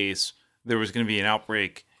 days there was going to be an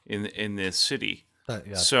outbreak in this city.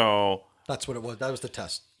 So that's what it was. That was the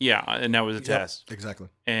test. Yeah, and that was a test. Exactly.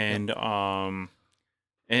 And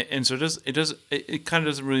and so it kind of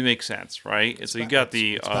doesn't really make sense, right? So you got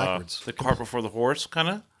the cart before the horse, kind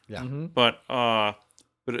of. Yeah. Mm-hmm. But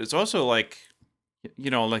it's also like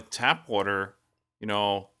tap water,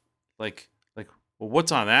 well,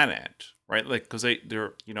 what's on that end, right? Like, because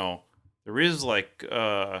there is like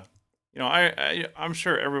I'm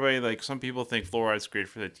sure everybody, like, some people think fluoride's great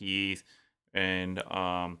for the teeth, and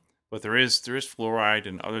but there is fluoride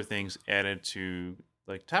and other things added to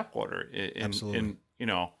like tap water. Absolutely.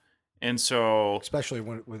 And so especially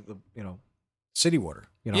with the city water.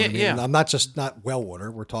 Yeah, what I mean? yeah. I'm not well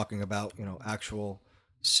water. We're talking about actual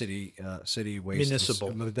city waste, municipal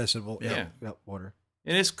water.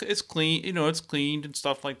 And it's clean, it's cleaned and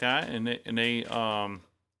stuff like that, and they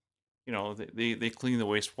they clean the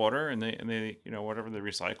wastewater, and they whatever, they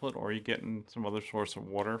recycle it, or you get in some other source of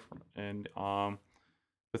water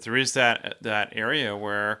but there is that area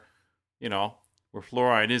where where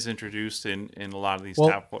fluoride is introduced in a lot of these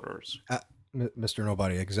tap waters. Mr.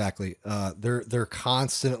 Nobody, exactly. They're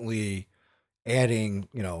constantly adding,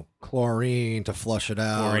 chlorine to flush it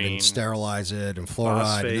out and sterilize it, and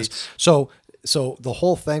fluoride. And this. So the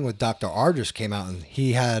whole thing with Dr. Ardress came out, and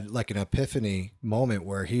he had like an epiphany moment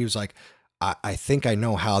where he was like, I think I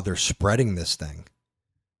know how they're spreading this thing.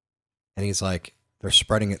 And he's like, they're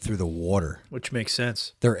spreading it through the water. Which makes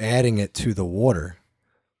sense. They're adding it to the water.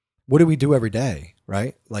 What do we do every day,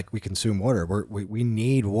 right? Like, we consume water. We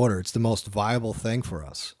need water. It's the most viable thing for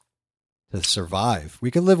us to survive.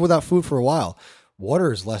 We could live without food for a while.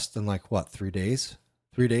 Water is less than 3 days.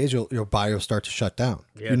 3 days, your body will start to shut down.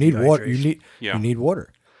 Yeah, you need water. dehydration. You need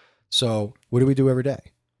water. So what do we do every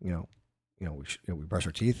day? We brush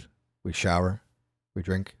our teeth, we shower, we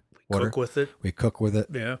drink water, Cook with it. we cook with it,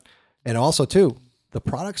 Yeah. and also too, the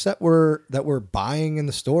products that we're buying in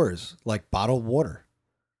the stores, like bottled water.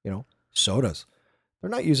 sodas. They're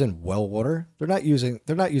not using well water. They're not using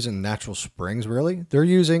natural springs really. They're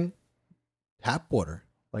using tap water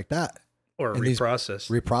like that. Or And these reprocessed.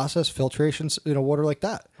 reprocessed filtrations, water like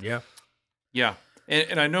that. Yeah. Yeah,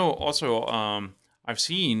 and I know also I've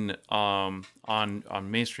seen on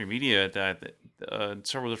mainstream media that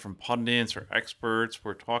several different pundits or experts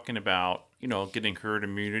were talking about getting herd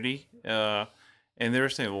immunity, and they were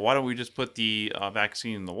saying, well, why don't we just put the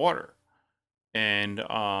vaccine in the water? And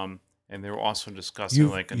they were also discussing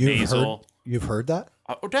like a nasal. You've heard that?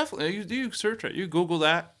 Oh, definitely. You search it. You Google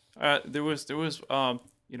that. There was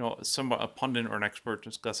a pundit or an expert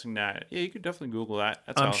discussing that. Yeah, you could definitely Google that.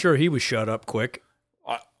 I'm sure he was shut up quick.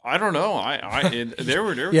 I don't know. They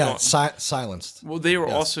were yeah, silenced. Well, they were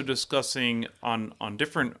also discussing on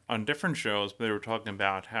different shows. But they were talking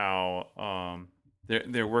about how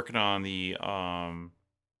they're working on the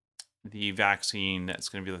vaccine that's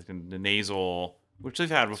going to be like the nasal, which they've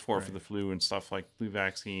had before for the flu and stuff, like flu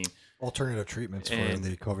vaccine. Alternative treatments for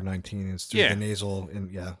the COVID-19 is through the nasal, and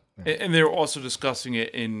And they were also discussing it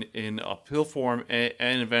in a pill form and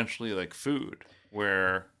eventually like food,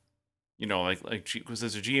 where like because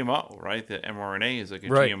there's a GMO, right? The mRNA is like a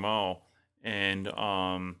GMO, and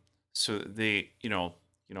so they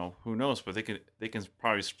who knows, but they can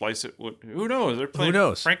probably splice it with who knows. They're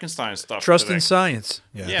playing Frankenstein stuff. Trust in science.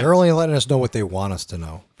 Yeah, they're only letting us know what they want us to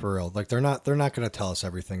know, for real. Like they're not going to tell us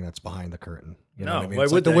everything that's behind the curtain. You know what I mean?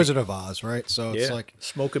 It's like the Wizard of Oz, right? So it's like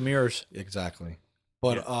smoke and mirrors. Exactly.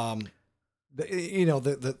 But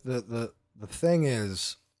the thing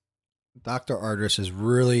is, Dr. Ardress is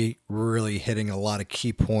really, really hitting a lot of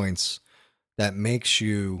key points that makes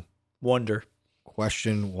you wonder,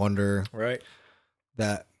 right?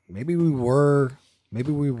 That maybe we were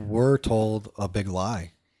told a big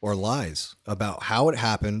lie or lies about how it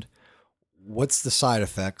happened, what's the side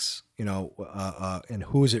effects, and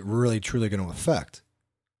who is it really truly going to affect?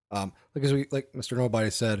 Because like Mr. Nobody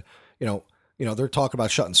said, they're talking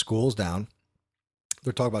about shutting schools down.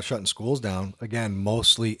 Again,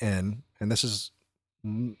 mostly in, and this is,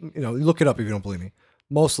 look it up if you don't believe me,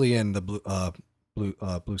 mostly in the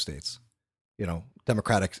blue states,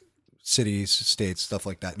 Democratic cities, states, stuff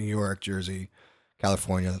like that, New York, Jersey,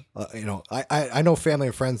 California. I know family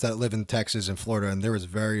and friends that live in Texas and Florida, and there was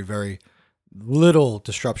very, very little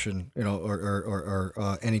disruption,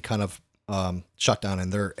 or any kind of shutdown in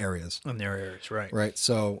their areas. Right. Right.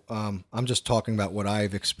 So I'm just talking about what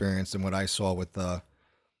I've experienced and what I saw with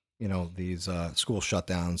these school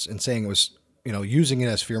shutdowns, and saying it was, using it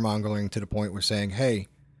as fear mongering to the point we're saying, hey,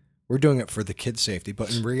 we're doing it for the kids' safety.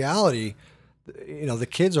 But in reality, the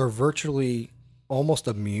kids are virtually almost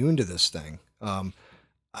immune to this thing.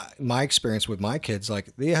 My experience with my kids,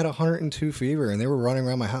 like they had 102 fever and they were running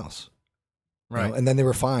around my house. Right. And then they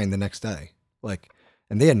were fine the next day.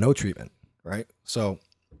 And they had no treatment. Right. So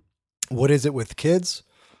what is it with kids?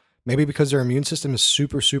 Maybe because their immune system is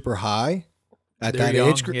super, super high at that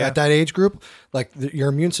age group. At that age group, like your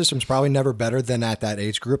immune system's probably never better than at that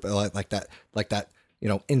age group, like that,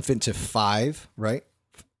 infant to 5, right,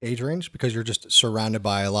 age range, because you're just surrounded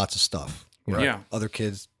by lots of stuff. Other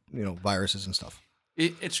kids, viruses and stuff.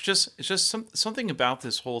 It's just something about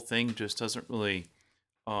this whole thing just doesn't really,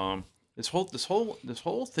 this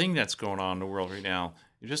whole thing that's going on in the world right now.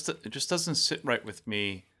 It just doesn't sit right with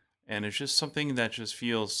me, and it's just something that just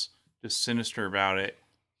feels just sinister about it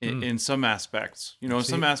in some aspects. In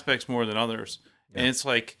some aspects more than others. Yeah. And it's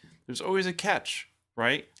like there's always a catch,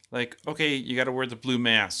 right? Like, okay, you got to wear the blue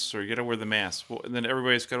masks, or you got to wear the mask. Well, and then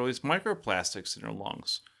everybody's got all these microplastics in their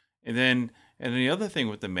lungs. And then the other thing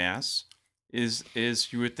with the masks is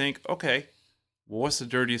you would think, okay, well, what's the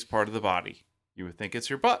dirtiest part of the body? You would think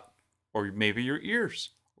it's your butt, or maybe your ears,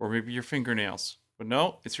 or maybe your fingernails. But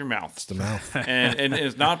no, it's your mouth. It's the mouth. and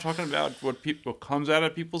it's not talking about what comes out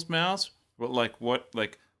of people's mouths, but like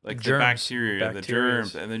the bacteria, the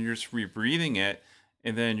germs, and then you're just rebreathing it,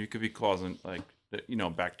 and then you could be causing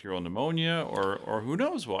bacterial pneumonia or who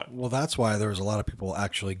knows what. Well, that's why there's a lot of people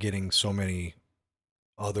actually getting so many,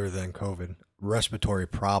 other than COVID, respiratory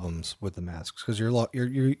problems with the masks, because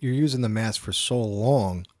you're using the mask for so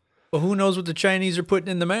long. Well, who knows what the Chinese are putting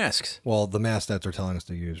in the masks? Well, the mask that they're telling us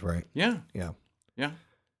to use, right? Yeah.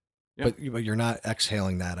 But you're not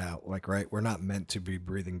exhaling that out, right? We're not meant to be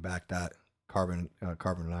breathing back that carbon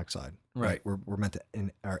monoxide, right? We're meant to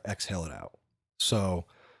exhale it out. So,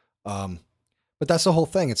 but that's the whole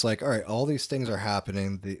thing. It's like, all right, all these things are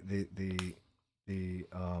happening. The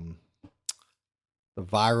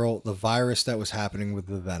virus that was happening with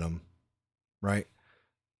the venom, right?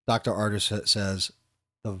 Dr. Ardress says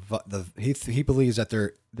he believes that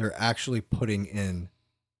they're actually putting in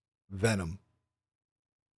venom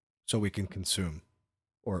so we can consume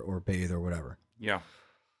or bathe or whatever. Yeah.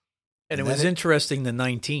 And it And was then interesting, the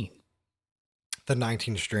 19. The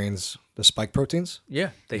 19 strains, the spike proteins.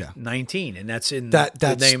 Yeah, Yeah. 19, and that's in That's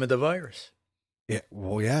the name of the virus. Yeah.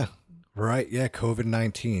 Well, yeah. Right. Yeah.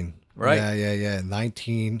 COVID-19. Right. Yeah.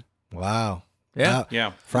 19. Wow. Yeah. Wow.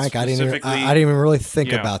 Yeah. Frank, I didn't Specifically- even really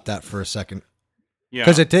think Yeah. about that for a second Yeah.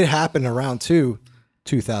 because it did happen around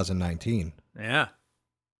 2019. Yeah.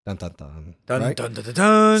 Dun dun dun. Dun, right? dun, dun, dun,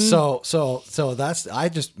 dun. So that's I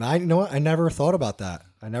you know what, I never thought about that.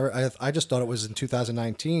 I just thought it was in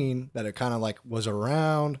 2019 that it kind of like was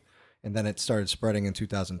around, and then it started spreading in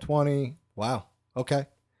 2020. Wow. Okay.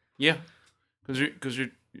 Yeah, because you're.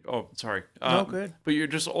 Oh, sorry. No, good. But you're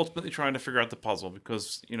just ultimately trying to figure out the puzzle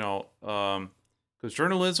because because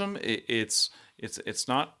journalism, it's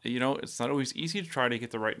not it's not always easy to try to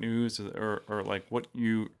get the right news or like what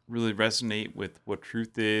you really resonate with, what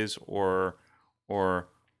truth is, or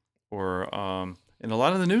and a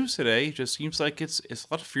lot of the news today just seems like it's a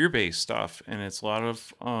lot of fear-based stuff, and it's a lot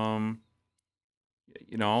of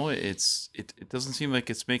it doesn't seem like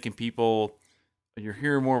it's making people. You're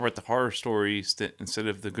hearing more about the horror stories instead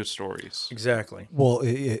of the good stories. Exactly. Well,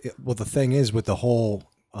 well, the thing is with the whole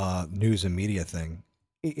news and media thing,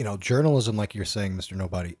 journalism, like you're saying, Mr.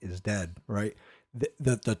 Nobody, is dead, right?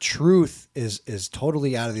 The truth is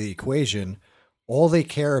totally out of the equation. All they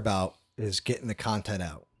care about is getting the content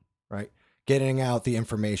out, right? Getting out the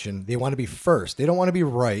information. They want to be first. They don't want to be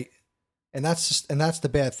right, and that's the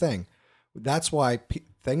bad thing. That's why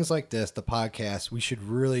things like this, the podcast, we should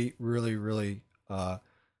really, really, really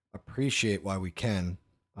appreciate why we can.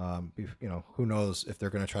 Who knows if they're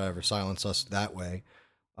going to try to ever silence us that way.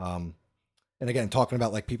 And again, talking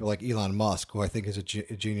about like people like Elon Musk, who I think is a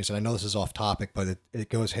genius. And I know this is off topic, but it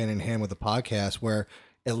goes hand in hand with the podcast where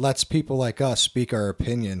it lets people like us speak our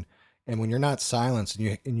opinion. And when you're not silenced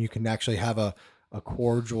and you can actually have a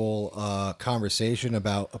cordial conversation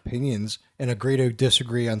about opinions and agree to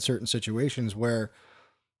disagree on certain situations where,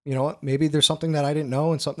 you know what, maybe there's something that I didn't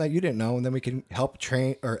know and something that you didn't know, and then we can help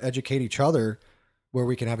train or educate each other where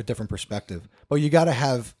we can have a different perspective. But you gotta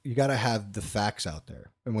have the facts out there.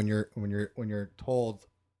 And when you're told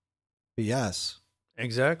BS.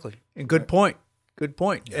 Exactly. And good point. Good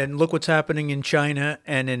point. Yeah. And look what's happening in China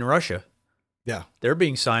and in Russia. Yeah. They're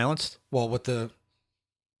being silenced. Well, with the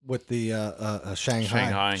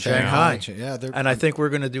Shanghai. Shanghai. Yeah. And I think we're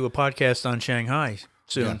going to do a podcast on Shanghai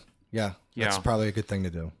soon. Yeah. That's Yeah. probably a good thing to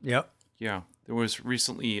do. Yep. Yeah, there was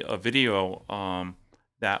recently a video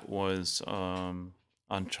that was on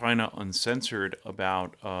China Uncensored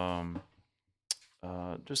about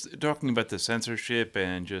just talking about the censorship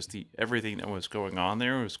and just everything that was going on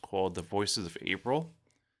there. It was called The Voices of April.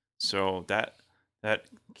 So that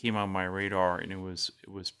came on my radar, and it was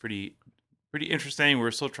pretty interesting.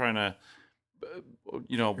 We're still trying to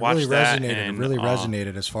watch really that, resonated. and It really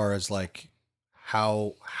resonated as far as like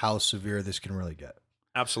how severe this can really get.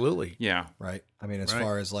 Absolutely. Yeah, Right. I mean, as Right.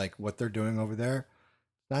 far as like what they're doing over there,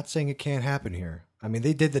 not saying it can't happen here. I mean,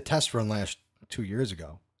 they did the test run 2 years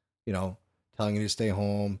ago, telling you to stay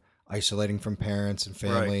home, isolating from parents and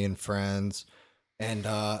family and friends. And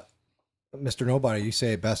Mr. Nobody, you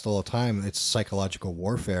say it best all the time. It's psychological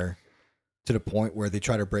warfare to the point where they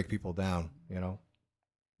try to break people down, Yeah.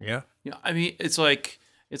 yeah. I mean, it's like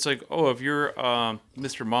oh, if you're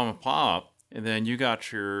Mr. Mom and Pop, and then you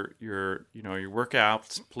got your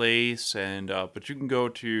workout place, and but you can go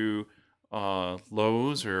to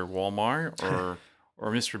Lowe's or Walmart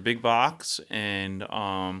or Mr. Big Box, and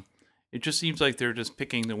it just seems like they're just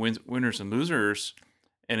picking the winners and losers,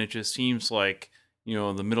 and it just seems like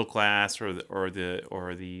the middle class or the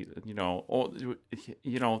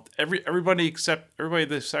everybody except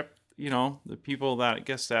the people that I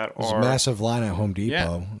guess that There's are a massive line at Home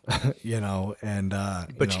Depot, and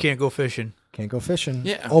But you can't go fishing. can't go fishing.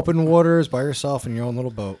 Yeah. Open waters by yourself in your own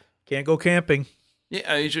little boat. Can't go camping.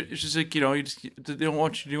 Yeah, it's just like they don't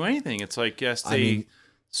want you to do anything. It's like yes, I mean-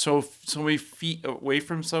 so many feet away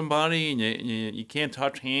from somebody, and you can't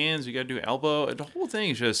touch hands. You got to do elbow. And the whole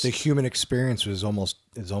thing is just The human experience is almost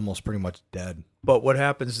pretty much dead. But what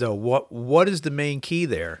happens though? What is the main key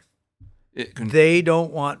there? it, They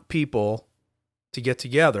don't want people to get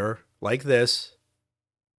together like this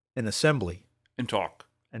in assembly and talk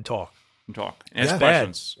and talk. and ask Yeah.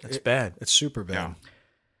 questions. That's bad. It's super bad. Yeah.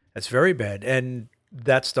 That's very bad. And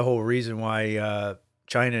that's the whole reason why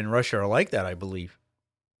China and Russia are like that, I believe.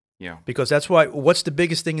 Yeah, Because that's why, what's the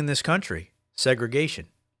biggest thing in this country? Segregation.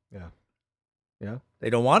 Yeah. Yeah.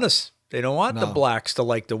 They don't want us. They don't want the No. blacks to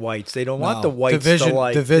like the whites. They don't want No. the whites Division- to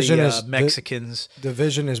like division the is- Mexicans.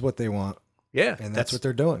 Division is what they want. Yeah, and that's what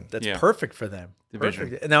they're doing. That's Yeah. perfect for them. Division.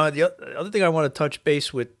 Perfect. Now, the other thing I want to touch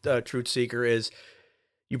base with Truth Seeker is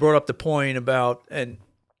you brought up the point about, and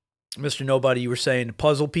Mr. Nobody, you were saying the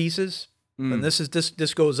puzzle pieces, and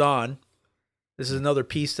this goes on. This is another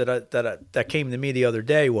piece that came to me the other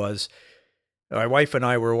day. Was my wife and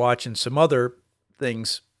I were watching some other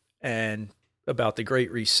things and about the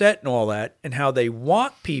Great Reset and all that, and how they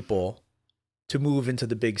want people to move into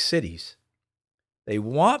the big cities. They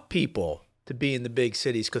want people to be in the big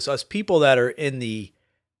cities because us people that are in the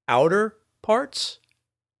outer parts,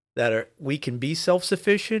 we can be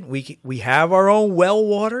self-sufficient. We have our own well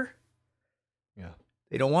water. Yeah.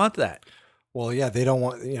 They don't want that. Well, yeah, they don't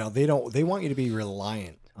want, they want you to be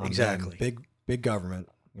reliant on Exactly. them. Big government.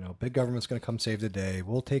 Big government's going to come save the day.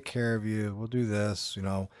 We'll take care of you. We'll do this.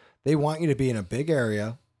 They want you to be in a big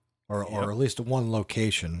area or at least one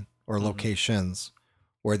location or locations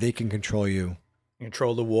where they can control you.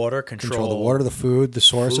 Control the water, Control the water, the food, the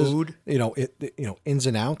sources, food. Ins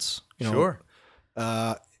and outs. Sure. You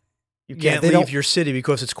yeah, can't they leave don't- your city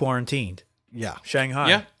because it's quarantined. Yeah, Shanghai.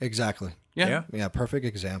 Yeah. exactly. Yeah. Yeah, perfect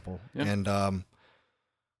example. Yeah. And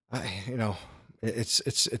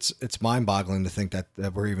it's mind-boggling to think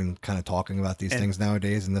that we're even kind of talking about these things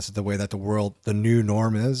nowadays, and this is the way that the new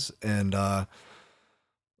norm is, and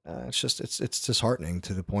it's disheartening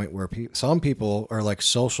to the point where some people are like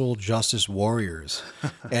social justice warriors,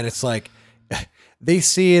 and it's like they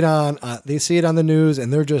see it on the news,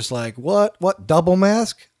 and they're just like, what double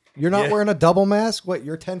mask? You're not wearing a double mask? What?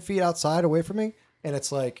 You're 10 feet outside away from me? And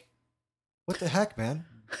it's like, what the heck, man?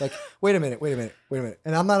 Like, wait a minute.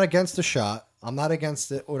 And I'm not against the shot. I'm not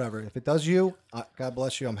against it, whatever. If it does you, God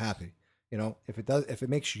bless you, I'm happy. If it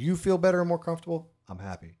makes you feel better and more comfortable, I'm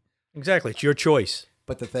happy. Exactly. It's your choice.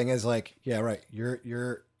 But the thing is, like, yeah, right.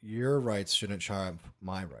 Your rights shouldn't trump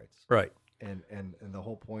my rights. Right. And the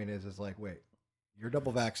whole point is like, wait, you're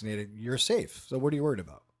double vaccinated, you're safe. So what are you worried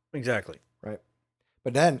about? Exactly. Right.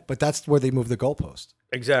 But that's where they move the goalpost.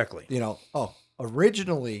 Exactly.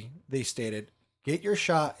 Originally they stated, get your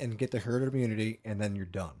shot and get the herd immunity, and then you're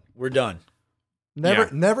done. We're done.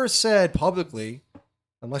 Never said publicly,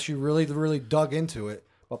 unless you really, really dug into it,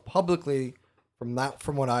 but publicly, from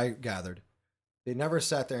what I gathered, they never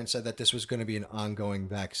sat there and said that this was going to be an ongoing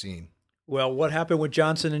vaccine. Well, what happened with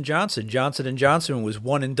Johnson & Johnson? Johnson & Johnson was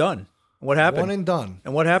one and done. What happened? One and done.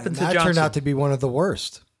 And what happened to that Johnson? turned out to be one of the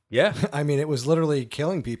worst. Yeah. I mean, it was literally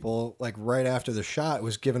killing people like right after the shot. It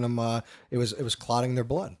was giving them, it was clotting their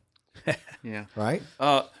blood. Yeah. Right.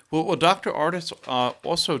 Well, Dr. Artis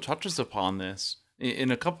also touches upon this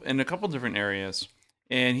in a couple different areas,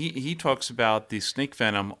 and he talks about the snake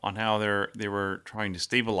venom on how they were trying to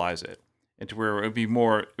stabilize it, and to where it would be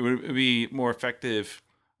more effective.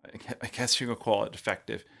 I guess you could call it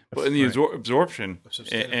effective, but in the absorption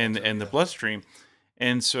and the bloodstream.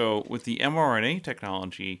 And so with the mRNA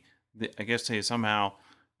technology, I guess they somehow,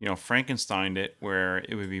 Frankensteined it where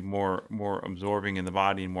it would be more absorbing in the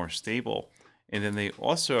body and more stable. And then they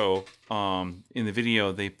also, in the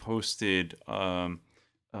video, they posted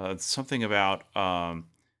something about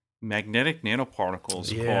magnetic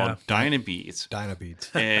nanoparticles called dynabeads.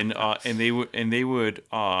 Dynabeads. And they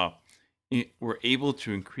were able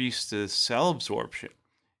to increase the cell absorption.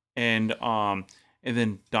 And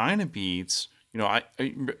then dynabeads, I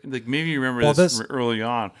like maybe you remember this early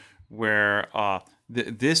on where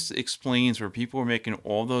this explains where people were making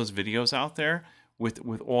all those videos out there with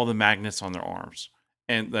all the magnets on their arms,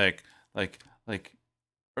 and I've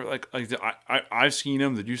seen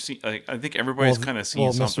them. Did you see? Like, I think everybody's kind of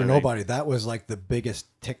seen something. Mr. Nobody, that was like the biggest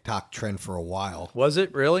TikTok trend for a while. Was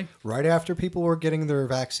it really? Right after people were getting their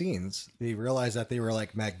vaccines, they realized that they were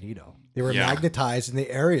like Magneto. They were magnetized in the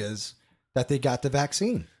areas that they got the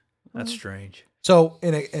vaccine. That's strange. So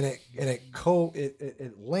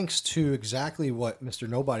it links to exactly what Mr.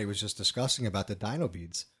 Nobody was just discussing about the dino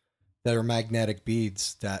beads, that are magnetic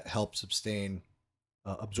beads that help sustain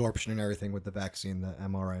absorption and everything with the vaccine, the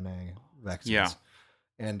mRNA vaccines. Yeah.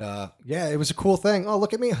 And it was a cool thing. Oh,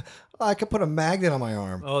 look at me! Oh, I could put a magnet on my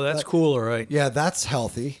arm. Oh, that's cool, all right. Yeah, that's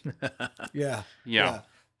healthy. Yeah.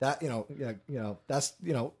 That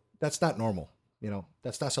that's not normal.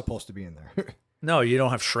 That's not supposed to be in there. No, you don't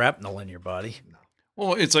have shrapnel in your body.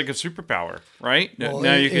 Well, it's like a superpower, right? Well,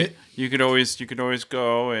 now you could always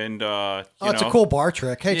go and it's a cool bar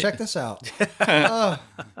trick. Hey, check this out.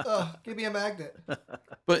 Give me a magnet.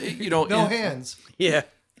 But no hands. Yeah.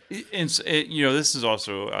 This is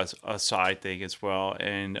also a side thing as well.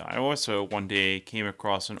 And I also one day came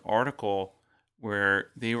across an article where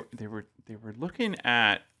they were looking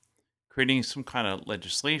at creating some kind of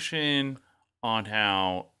legislation on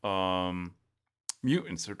how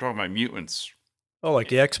mutants. They're talking about mutants. Oh, like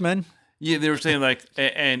the X-Men? Yeah, they were saying like,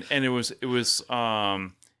 and it was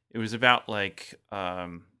about like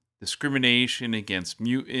discrimination against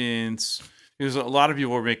mutants. Because a lot of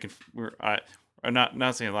people were making I'm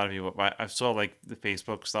not saying a lot of people, but I saw like the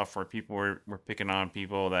Facebook stuff where people were picking on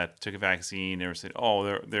people that took a vaccine. They were saying, oh,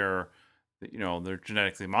 they're they're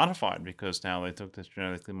genetically modified because now they took this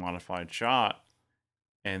genetically modified shot,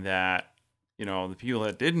 and that the people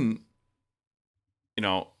that didn't,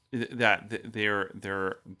 that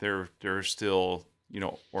they're still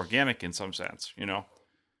organic in some sense,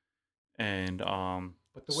 and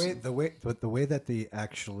But the way that they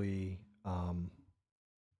actually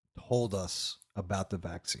told us about the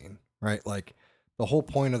vaccine, right? Like the whole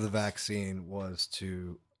point of the vaccine was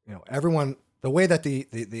to, everyone. The way that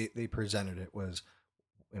they presented it was,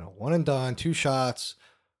 one and done, 2 shots,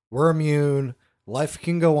 we're immune, life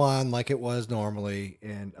can go on like it was normally,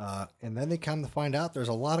 and then they come to find out there's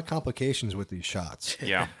a lot of complications with these shots.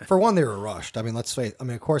 yeah, For one, they were rushed. I mean, let's face. I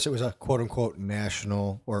mean, of course, it was a quote unquote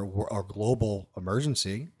national or global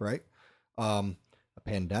emergency, right? A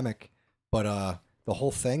pandemic, but the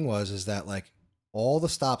whole thing is that like all the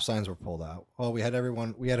stop signs were pulled out. Oh, we had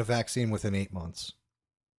a vaccine within 8 months.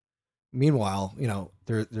 Meanwhile,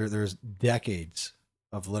 there's decades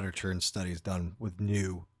of literature and studies done with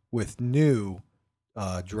new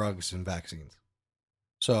drugs and vaccines.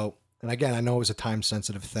 So, and again, I know it was a time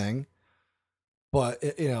sensitive thing, but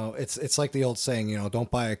it's like the old saying,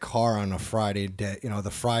 don't buy a car on a Friday day.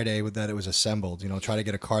 The Friday that it was assembled. Try to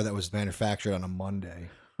get a car that was manufactured on a Monday,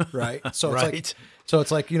 right? So Right.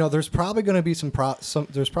 it's like there's probably going to be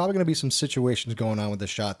there's probably going to be some situations going on with the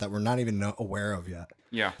shot that we're not even aware of yet.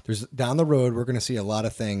 yeah, There's down the road we're going to see a lot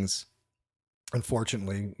of things.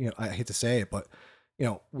 Unfortunately, I hate to say it, but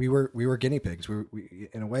we were guinea pigs. We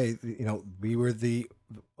in a way, we were the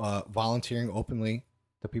volunteering openly,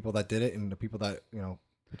 the people that did it and the people that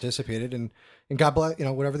participated, and God bless,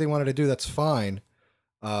 whatever they wanted to do, that's fine.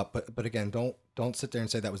 But again, don't sit there and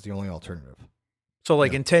say that was the only alternative. So,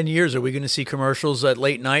 like in 10 years, are we going to see commercials at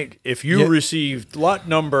late night? If you Yeah. received lot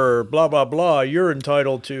number blah blah blah, you're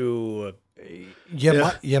entitled to.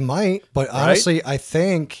 You might, but honestly, I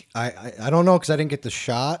think I don't know because I didn't get the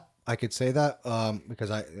shot. I could say that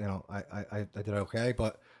because I did okay,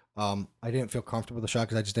 but I didn't feel comfortable with the shot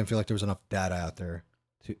because I just didn't feel like there was enough data out there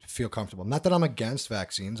to feel comfortable. Not that I'm against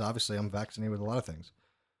vaccines. Obviously, I'm vaccinated with a lot of things.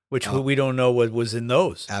 Which we don't know what was in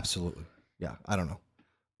those. Absolutely, yeah. I don't know,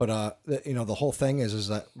 but the whole thing is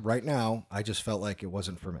that right now I just felt like it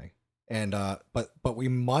wasn't for me, and but we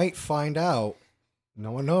might find out.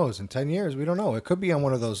 No one knows. In 10 years, we don't know. It could be on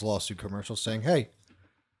one of those lawsuit commercials saying, hey,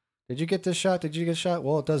 did you get this shot? Did you get shot?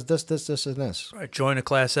 Well, it does this, this, this, and this. Right, join a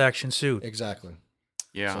class action suit. Exactly.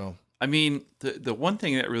 yeah. So, I mean, the one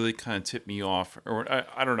thing that really kind of tipped me off, or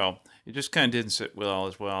I don't know, it just kind of didn't sit well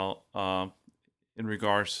as well. In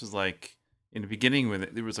regards to like in the beginning when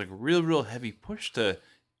there was like a real heavy push to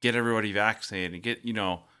get everybody vaccinated and get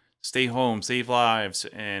stay home, save lives,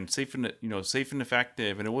 and safe and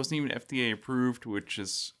effective, and it wasn't even FDA approved, which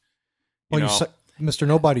is Mr.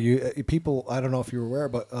 Nobody, people. I don't know if you were aware,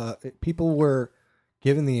 but people were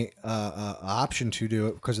given the option to do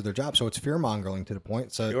it because of their job. So it's fear mongering to the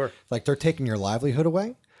point. So Sure. like they're taking your livelihood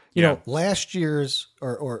away. Last year's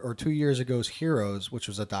or 2 years ago's heroes, which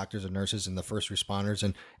was the doctors and nurses and the first responders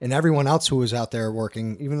and everyone else who was out there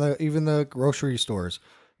working, even the grocery stores.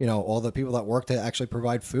 All the people that work to actually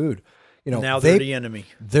provide food. Now they're the enemy.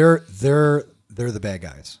 They're the bad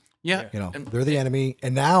guys. yeah, They're the enemy,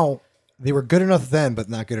 and now they were good enough then, but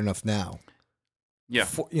not good enough now. yeah,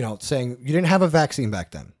 Saying you didn't have a vaccine back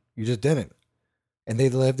then, you just didn't, and they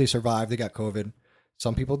lived, they survived, they got COVID.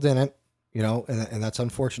 Some people didn't, and that's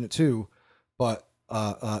unfortunate too. But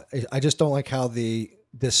I just don't like how they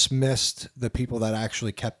dismissed the people that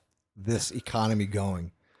actually kept this economy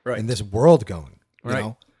going, Right. and this world going.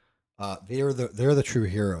 Right. They're the true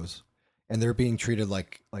heroes, and they're being treated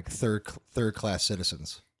like third class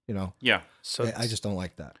citizens. yeah. So I just don't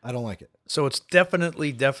like that. I don't like it. So it's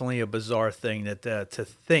definitely a bizarre thing that to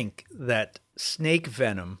think that snake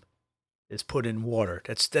venom is put in water.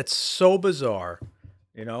 That's so bizarre,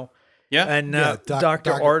 Yeah. And Yeah, Dr.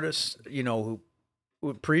 Doc- Artis, who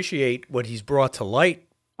appreciate what he's brought to light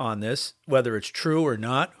on this, whether it's true or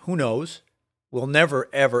not, who knows? We'll never,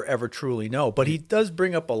 ever, ever truly know. But he does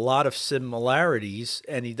bring up a lot of similarities,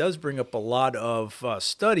 and he does bring up a lot of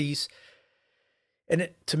studies. And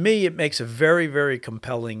to me, it makes a very, very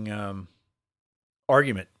compelling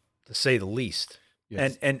argument, to say the least.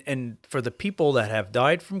 Yes. And for the people that have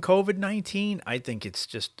died from COVID-19, I think it's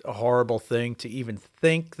just a horrible thing to even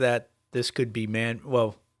think that this could be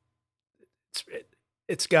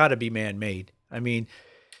it's got to be man-made. I mean,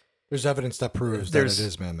 There's evidence that proves that it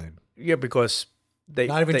is man-made. yeah, because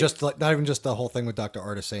Not even just the whole thing with Dr.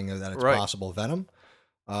 Artis saying that it's Right. possible venom.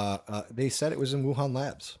 They said it was in Wuhan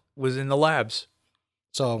labs. was in the labs,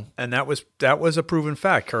 So and that was a proven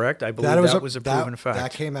fact, correct? I believe that was a proven fact.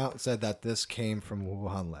 That came out and said that this came from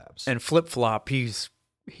Wuhan labs. And Flip Flop,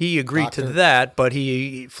 he agreed to Doctor- that, but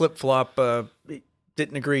Flip Flop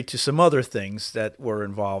didn't agree to some other things that were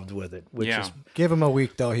involved with it, which Yeah. is Give him a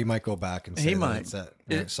week though; he might go back and say He that might. it's that.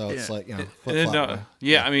 Right? So it's yeah. like And, flip-flop,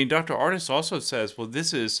 right? I mean, Dr. Artis also says, well,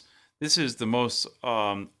 this is the most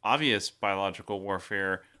obvious biological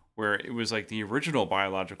warfare, where it was like the original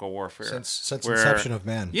biological warfare since where- inception of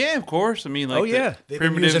man. Yeah, of course. I mean, like, Oh, yeah. They've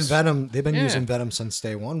been primitives. using venom. They've been Yeah. using venom since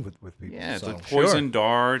day one with people. Yeah, it's so. like poison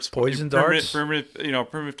darts, Poison primitive, darts.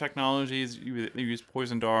 primitive technologies. They use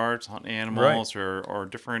poison darts on animals or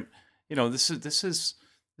different. This is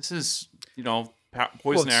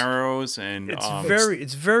poison it's- arrows and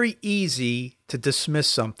it's very easy to dismiss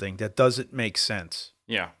something that doesn't make sense.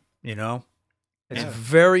 yeah. It's Yeah.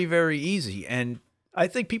 very, very easy, and I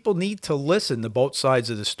think people need to listen to both sides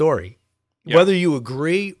of the story, Yeah. whether you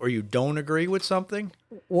agree or you don't agree with something.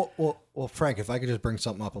 Well, Frank, if I could just bring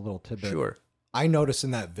something up, a little tidbit. Sure. I noticed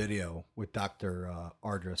in that video with Dr.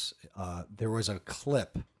 Ardris, there was a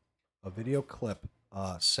video clip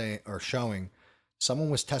showing someone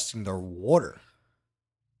was testing their water,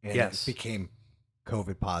 and Yes. it became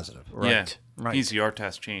COVID positive. Right. Yeah. Right. PCR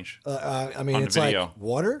test change. I mean, On the it's video. like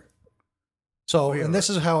water. So, yeah, and this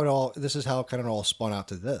is how it kind of all spun out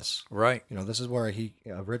to this. Right. This is where he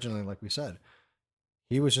originally, like we said,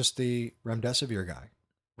 he was just the remdesivir guy.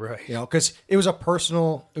 Right. Because it was a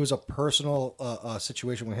personal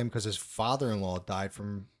situation with him because his father-in-law died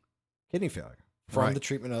from kidney failure from Right. the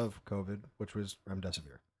treatment of COVID, which was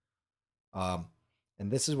remdesivir.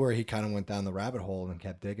 And this is where he kind of went down the rabbit hole and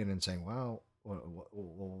kept digging and saying, "Wow,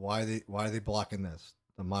 why are they blocking this?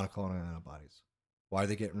 The monoclonal antibodies? Why are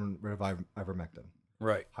they getting rid of ivermectin,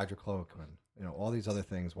 Right. hydrochloroquine? All these other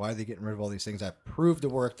things. Why are they getting rid of all these things that prove to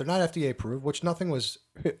work? They're not FDA approved, which nothing was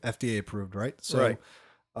FDA approved, right? So, Right.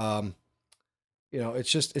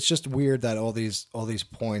 it's just weird that all these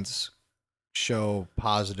points show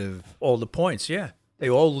positive. All the points, yeah. They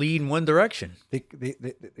all lead in one direction. They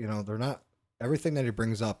they're not. Everything that he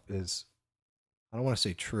brings up is, I don't want to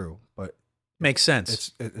say true, but Makes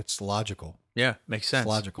sense. it's logical. Yeah, makes sense. It's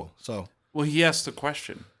logical. So Well, he asked the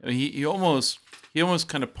question. I mean, he almost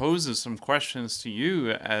kind of poses some questions to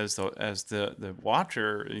you as the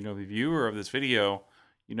watcher, the viewer of this video,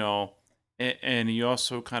 and he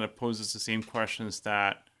also kind of poses the same questions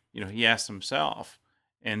that he asked himself.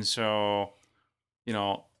 And so,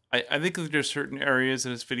 I think that there's certain areas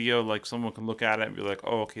in this video, like someone can look at it and be like,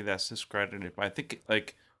 oh, okay, that's discredited. But I think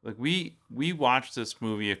like we watched this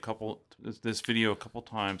video a couple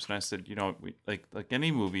times, and I said, like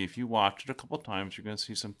any movie, if you watch it a couple times, you're going to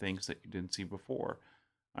see some things that you didn't see before.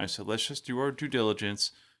 I said, let's just do our due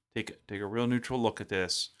diligence, take a real neutral look at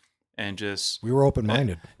this, and just we were open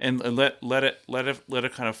minded. and let the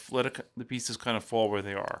pieces kind of fall where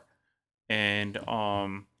they are, and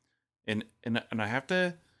I have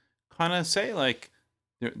to kind of say, like,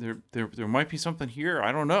 there might be something here.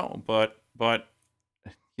 I don't know, but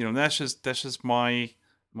that's just my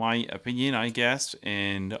opinion, I guess.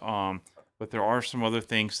 And but there are some other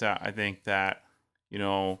things that I think that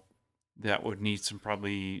that would need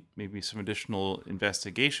maybe some additional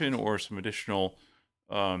investigation or some additional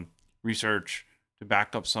research to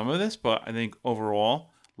back up some of this. But I think overall,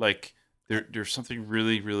 like, there's something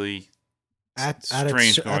really, really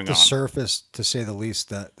strange going at the on. surface, to say the least,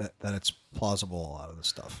 that it's plausible, a lot of this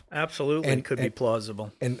stuff. Absolutely, And- it could be and-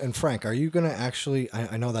 plausible. And Frank, are you going to actually?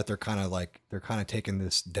 I know that they're kind of taking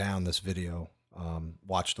this down, this video.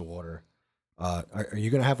 Watch the water. Are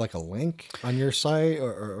you going to have like a link on your site,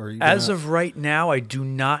 or are you? As of right now, I do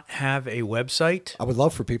not have a website. I would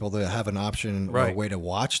love for people to have an option or a Right. way to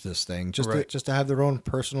watch this thing, just Right. to have their own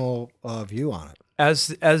personal view on it. As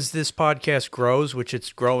this podcast grows, which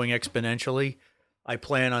it's growing exponentially, I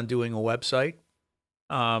plan on doing a website.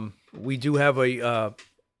 We do have an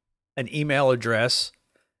email address,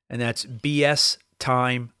 and that's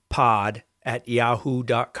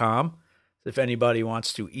bstimepod@yahoo.com. If anybody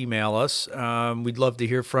wants to email us, we'd love to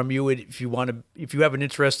hear from you. If you have an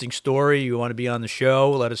interesting story, you want to be on the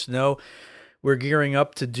show, let us know. We're gearing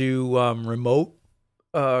up to do remote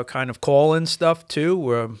kind of call-in stuff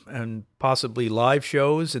too, and possibly live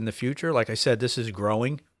shows in the future. Like I said, this is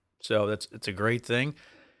growing, so it's a great thing.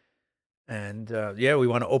 And we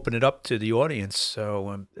want to open it up to the audience.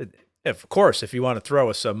 So, of course, if you want to throw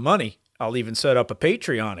us some money, I'll even set up a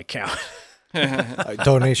Patreon account.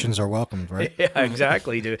 Donations are welcomed, right? Yeah,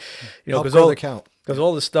 exactly. Dude. Help Because grow the count.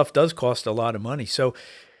 all this stuff does cost a lot of money. So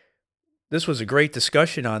this was a great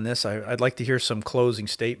discussion on this. I'd like to hear some closing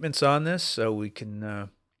statements on this, so we can,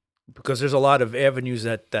 because there's a lot of avenues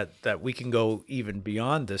that we can go even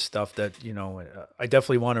beyond this stuff. That I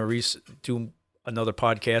definitely want to do another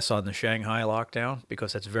podcast on the Shanghai lockdown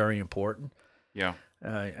because that's very important. Yeah.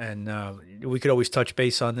 And we could always touch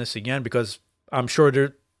base on this again because I'm sure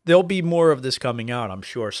there'll be more of this coming out. I'm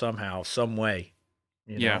sure somehow, some way.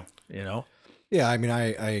 Yeah. Yeah, I mean,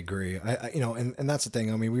 I agree. And that's the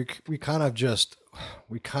thing. I mean, we kind of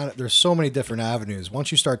there's so many different avenues.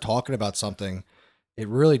 Once you start talking about something, it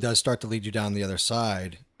really does start to lead you down the other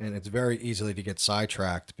side, and it's very easily to get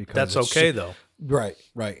sidetracked because that's okay though. Right.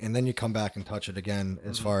 And then you come back and touch it again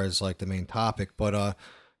as far as like the main topic. But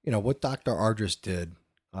what Dr. Ardress did,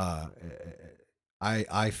 I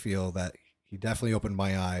feel that he definitely opened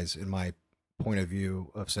my eyes in my point of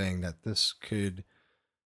view of saying that this could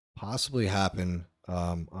possibly happen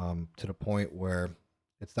to the point where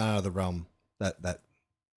it's not out of the realm that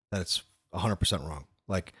it's 100% wrong.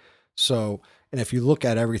 Like, so, and if you look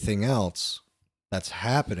at everything else that's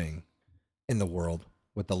happening in the world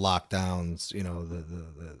with the lockdowns,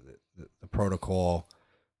 the protocol,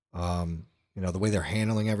 the way they're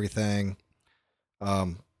handling everything,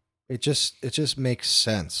 it just makes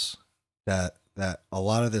sense that a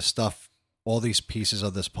lot of this stuff, all these pieces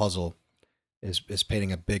of this puzzle is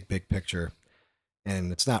painting a big picture,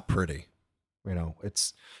 and it's not pretty.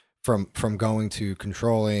 It's from going to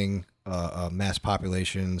controlling mass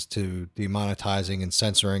populations to demonetizing and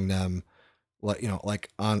censoring them, like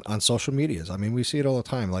on social medias. I mean, we see it all the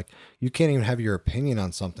time. Like, you can't even have your opinion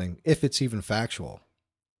on something if it's even factual,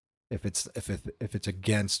 if it's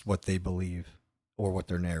against what they believe or what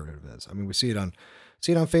their narrative is. I mean, we see it on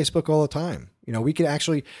Facebook all the time. We can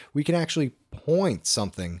actually point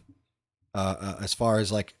something as far as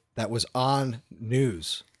like that was on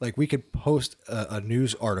news. Like, we could post a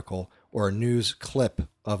news article or a news clip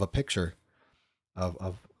of a picture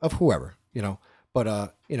of whoever,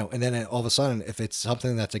 but and then all of a sudden, if it's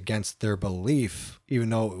something that's against their belief, even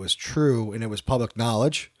though it was true and it was public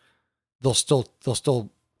knowledge, they'll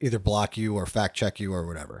still either block you or fact check you or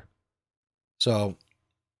whatever. So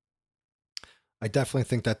I definitely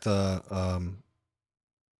think that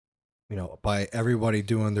by everybody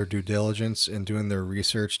doing their due diligence and doing their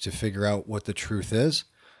research to figure out what the truth is,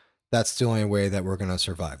 that's the only way that we're going to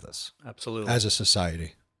survive this. Absolutely. As a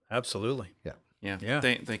society. Absolutely. Yeah.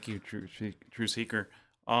 Thank you, True Seeker.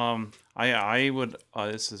 I would,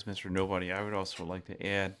 this is Mr. Nobody. I would also like to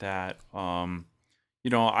add that, I've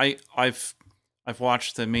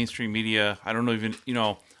watched the mainstream media. I don't know even,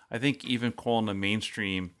 I think even calling the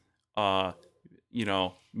mainstream,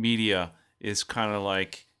 media is kind of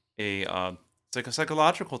like it's like a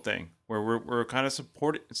psychological thing where we're kind of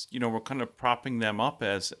supporting, we're kind of propping them up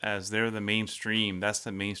as they're the mainstream. That's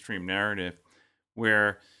the mainstream narrative,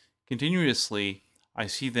 where continuously I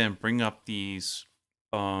see them bring up these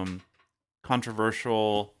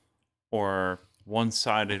controversial or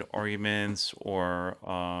one-sided arguments or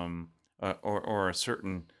a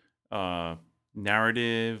certain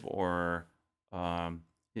narrative, or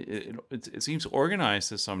it seems organized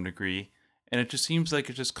to some degree. And it just seems like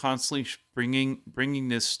it's just constantly bringing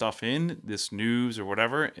this stuff in, this news or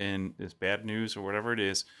whatever, and this bad news or whatever it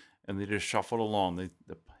is, and they just shuffle it along.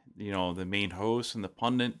 The main host and the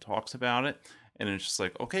pundit talks about it, and it's just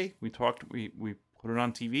like, okay, we put it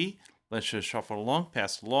on TV. Let's just shuffle it along,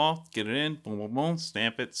 pass the law, get it in, boom, boom, boom,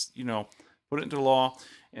 stamp it, put it into law,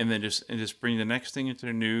 and then just bring the next thing into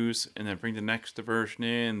the news, and then bring the next diversion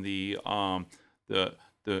in, the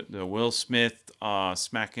Will Smith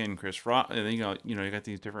smacking Chris Rock, and then you got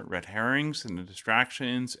these different red herrings and the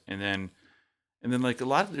distractions, and then like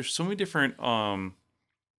there's so many different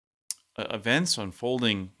events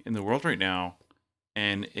unfolding in the world right now,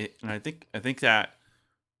 and I think that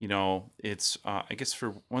it's I guess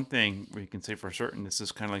for one thing we can say for certain, this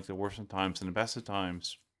is kind of like the worst of times and the best of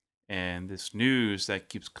times, and this news that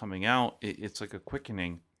keeps coming out, it's like a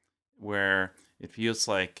quickening where it feels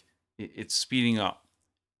like it's speeding up.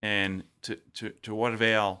 And to what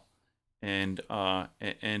avail, and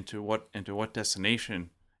to what destination?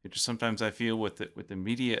 It just sometimes I feel with the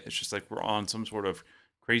media, it's just like we're on some sort of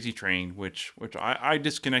crazy train, which I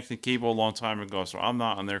disconnected cable a long time ago, so I'm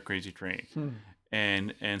not on their crazy train.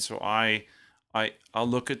 And so I'll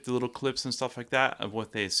look at the little clips and stuff like that of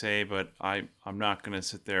what they say, but I'm not gonna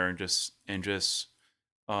sit there and just sit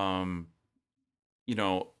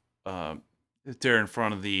there in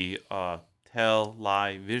front of the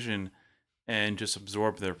lie vision and just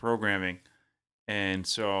absorb their programming. And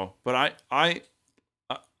so, but I'll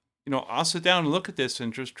sit down and look at this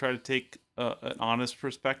and just try to take an honest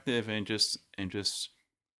perspective and just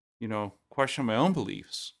question my own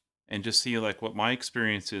beliefs and just see like what my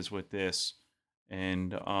experience is with this.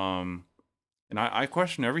 And I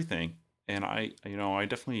question everything. And I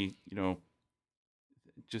definitely,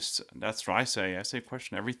 just, that's what I say. I say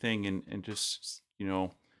question everything and just,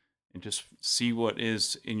 and just see what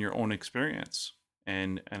is in your own experience.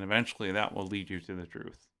 And eventually that will lead you to the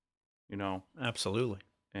truth, you know? Absolutely.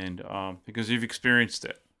 And because you've experienced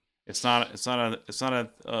it. It's not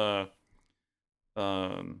a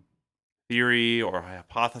theory or a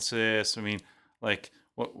hypothesis. I mean, like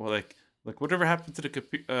whatever happened to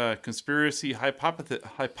the conspiracy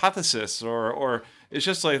hypothesis, or it's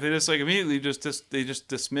just like they just like immediately they just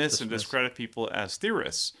dismiss and discredit people as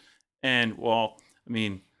theorists. And well, I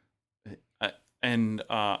mean, I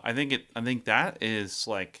think that is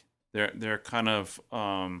like they're kind of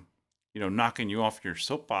knocking you off your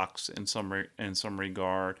soapbox in some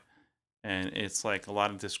regard, and it's like a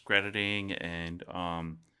lot of discrediting and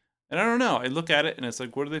I don't know. I look at it and it's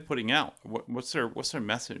like, what are they putting out? What's their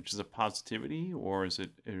message? Is it positivity or is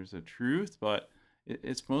it truth? But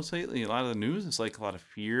it's most lately a lot of the news is like a lot of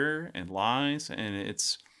fear and lies, and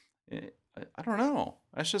I don't know.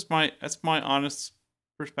 That's my honest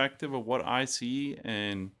perspective of what I see,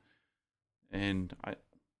 and I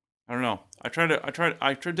don't know. I try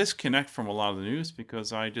to disconnect from a lot of the news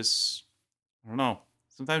because I don't know.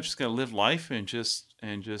 Sometimes just gotta live life and just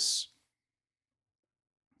I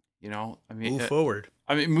mean, move forward.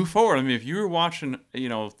 Move forward. I mean, if you were watching,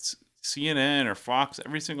 CNN or Fox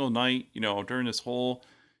every single night, during this whole,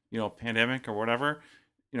 pandemic or whatever,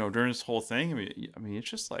 during this whole thing, I mean, it's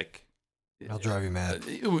just like It'll drive you mad.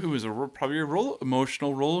 it was probably a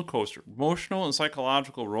emotional roller coaster, emotional and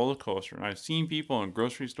psychological roller coaster. And I've seen people in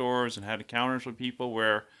grocery stores and had encounters with people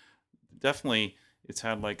where definitely it's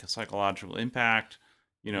had like a psychological impact.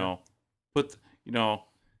 Put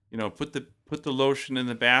put the lotion in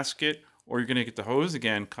the basket, or you're gonna get the hose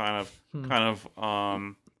again, kind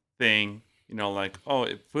of thing. Like, oh,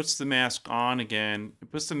 it puts the mask on again,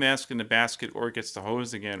 it puts the mask in the basket, or it gets the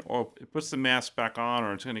hose again, or it puts the mask back on,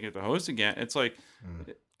 or it's gonna get the hose again. It's like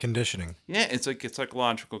Conditioning. Yeah, it's like it's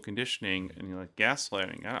psychological conditioning and like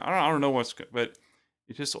gaslighting. I don't know but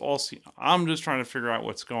it just I'm just trying to figure out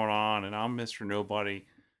what's going on, and I'm Mr. Nobody.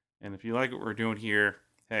 And if you like what we're doing here,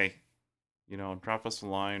 hey, drop us a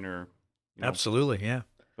line or. Absolutely, yeah.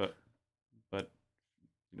 But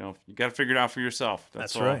you got to figure it out for yourself.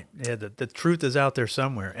 That's all. Right. Yeah, the truth is out there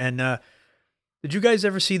somewhere. And did you guys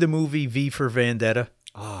ever see the movie V for Vendetta?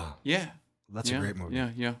 Yeah. That's a great movie.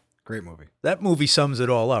 Yeah. Great movie. That movie sums it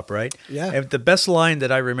all up, right? Yeah. And the best line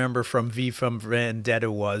that I remember from V for Vendetta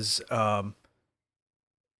was,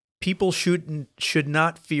 people should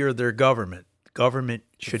not fear their government. Government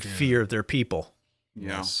should fear their people.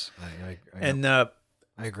 Yeah. Yes.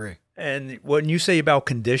 I agree. And when you say about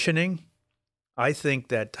conditioning, I think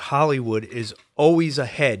that Hollywood is always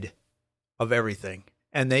ahead of everything,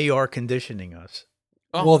 and they are conditioning us.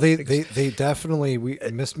 Oh, well, they definitely, me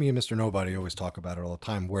and Mr. Nobody always talk about it all the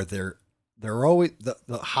time, where they're always,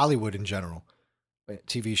 the Hollywood in general,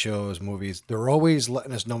 TV shows, movies, they're always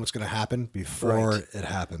letting us know what's going to happen before it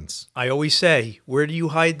happens. I always say, where do you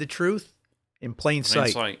hide the truth? In plain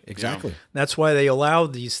sight. Exactly. Yeah. That's why they allow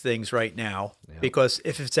these things right now, because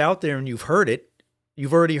if it's out there and you've heard it,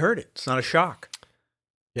 you've already heard it. It's not a shock.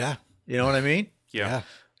 Yeah. You know what I mean? Yeah.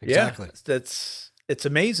 Exactly. Yeah, it's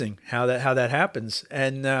amazing how that happens,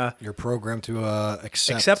 and you're programmed to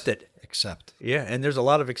accept it. Accept. Yeah, and there's a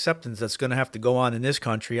lot of acceptance that's going to have to go on in this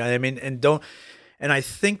country. I mean, and I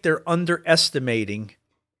think they're underestimating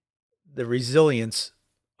the resilience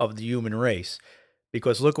of the human race.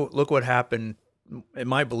 Because look what happened, in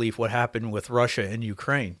my belief, what happened with Russia and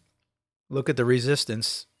Ukraine. Look at the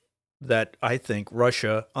resistance that I think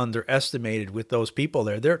Russia underestimated with those people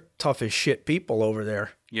there. They're tough as shit people over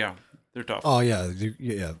there. Yeah, they're tough. Oh, yeah.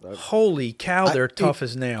 Yeah. Holy cow, they're tough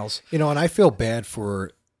as nails. And I feel bad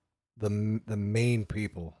for the main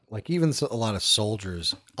people. Like even a lot of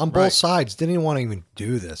soldiers on both sides didn't even want to even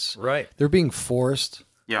do this. Right. They're being forced.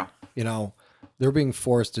 Yeah. They're being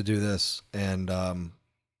forced to do this, and and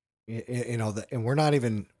we're not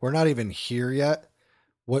even here yet.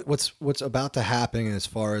 What's about to happen as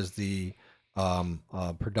far as the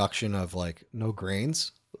production of like no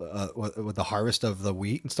grains with the harvest of the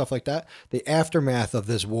wheat and stuff like that? The aftermath of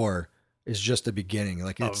this war is just the beginning.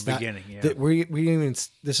 Like it's not, beginning. Yeah.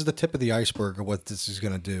 This is the tip of the iceberg of what this is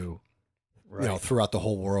going to do. Right. Throughout the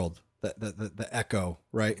whole world. The echo.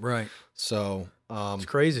 Right. Right. So. It's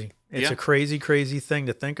crazy. It's a crazy, crazy thing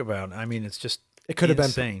to think about. I mean, it's just It could have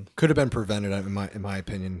insane. been prevented, in my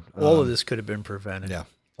opinion. All of this could have been prevented. Yeah,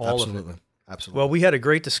 all absolutely. of it. Absolutely. Well, we had a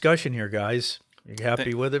great discussion here, guys. You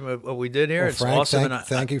happy with it? What we did here? Well, It's Frank, awesome.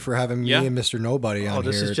 thank you for having me and Mr. Nobody on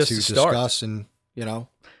this here is just to the start. discuss, and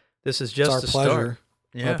this is just it's our the pleasure. start.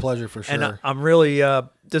 Yeah. Our pleasure for sure. And I'm really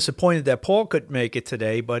disappointed that Paul couldn't make it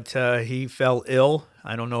today, but he fell ill.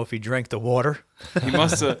 I don't know if he drank the water. He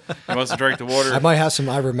must have drank the water. I might have some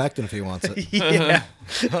ivermectin if he wants it. Yeah.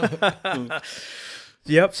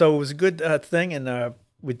 Yep. So it was a good thing, and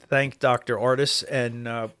we thank Dr. Artis and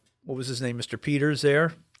what was his name, Mr. Peters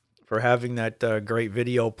there, for having that great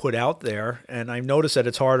video put out there. And I've noticed that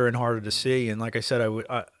it's harder and harder to see. And like I said, I would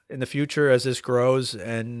in the future as this grows,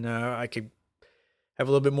 and I could have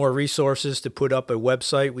a little bit more resources to put up a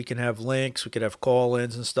website. We can have links, we could have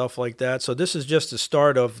call-ins and stuff like that. So this is just the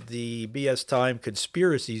start of the BS Time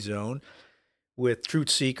Conspiracy Zone with Truth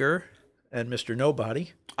Seeker and Mr.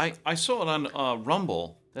 Nobody. I saw it on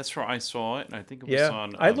Rumble. That's where I saw it, and I think it was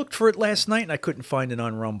on. I looked for it last night and I couldn't find it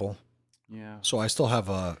on Rumble. Yeah. So I still have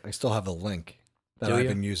the link that Do I've you?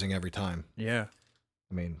 been using every time. Yeah.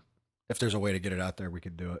 I mean, if there's a way to get it out there, we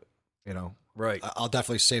could do it. Right. I'll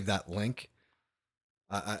definitely save that link.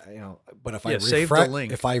 But if save the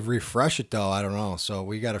link. if I refresh it though, I don't know. So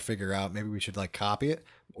we got to figure out. Maybe we should copy it,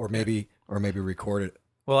 or maybe record it.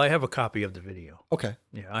 Well, I have a copy of the video. Okay.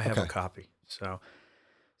 Yeah, I have Okay. a copy.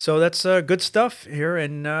 So that's good stuff here.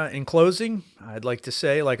 And in closing, I'd like to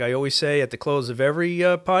say, like I always say at the close of every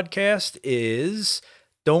podcast, is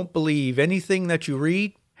don't believe anything that you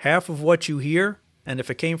read, half of what you hear, and if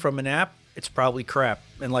it came from an app, it's probably crap.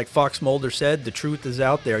 And like Fox Mulder said, the truth is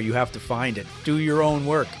out there. You have to find it. Do your own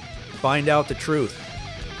work. Find out the truth.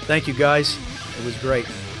 Thank you, guys. It was great.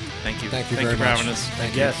 Thank you. Thank you for very much. having us.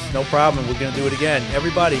 Thank you. Yes, no problem. We're going to do it again.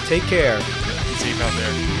 Everybody, take care. Be safe out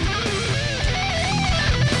there.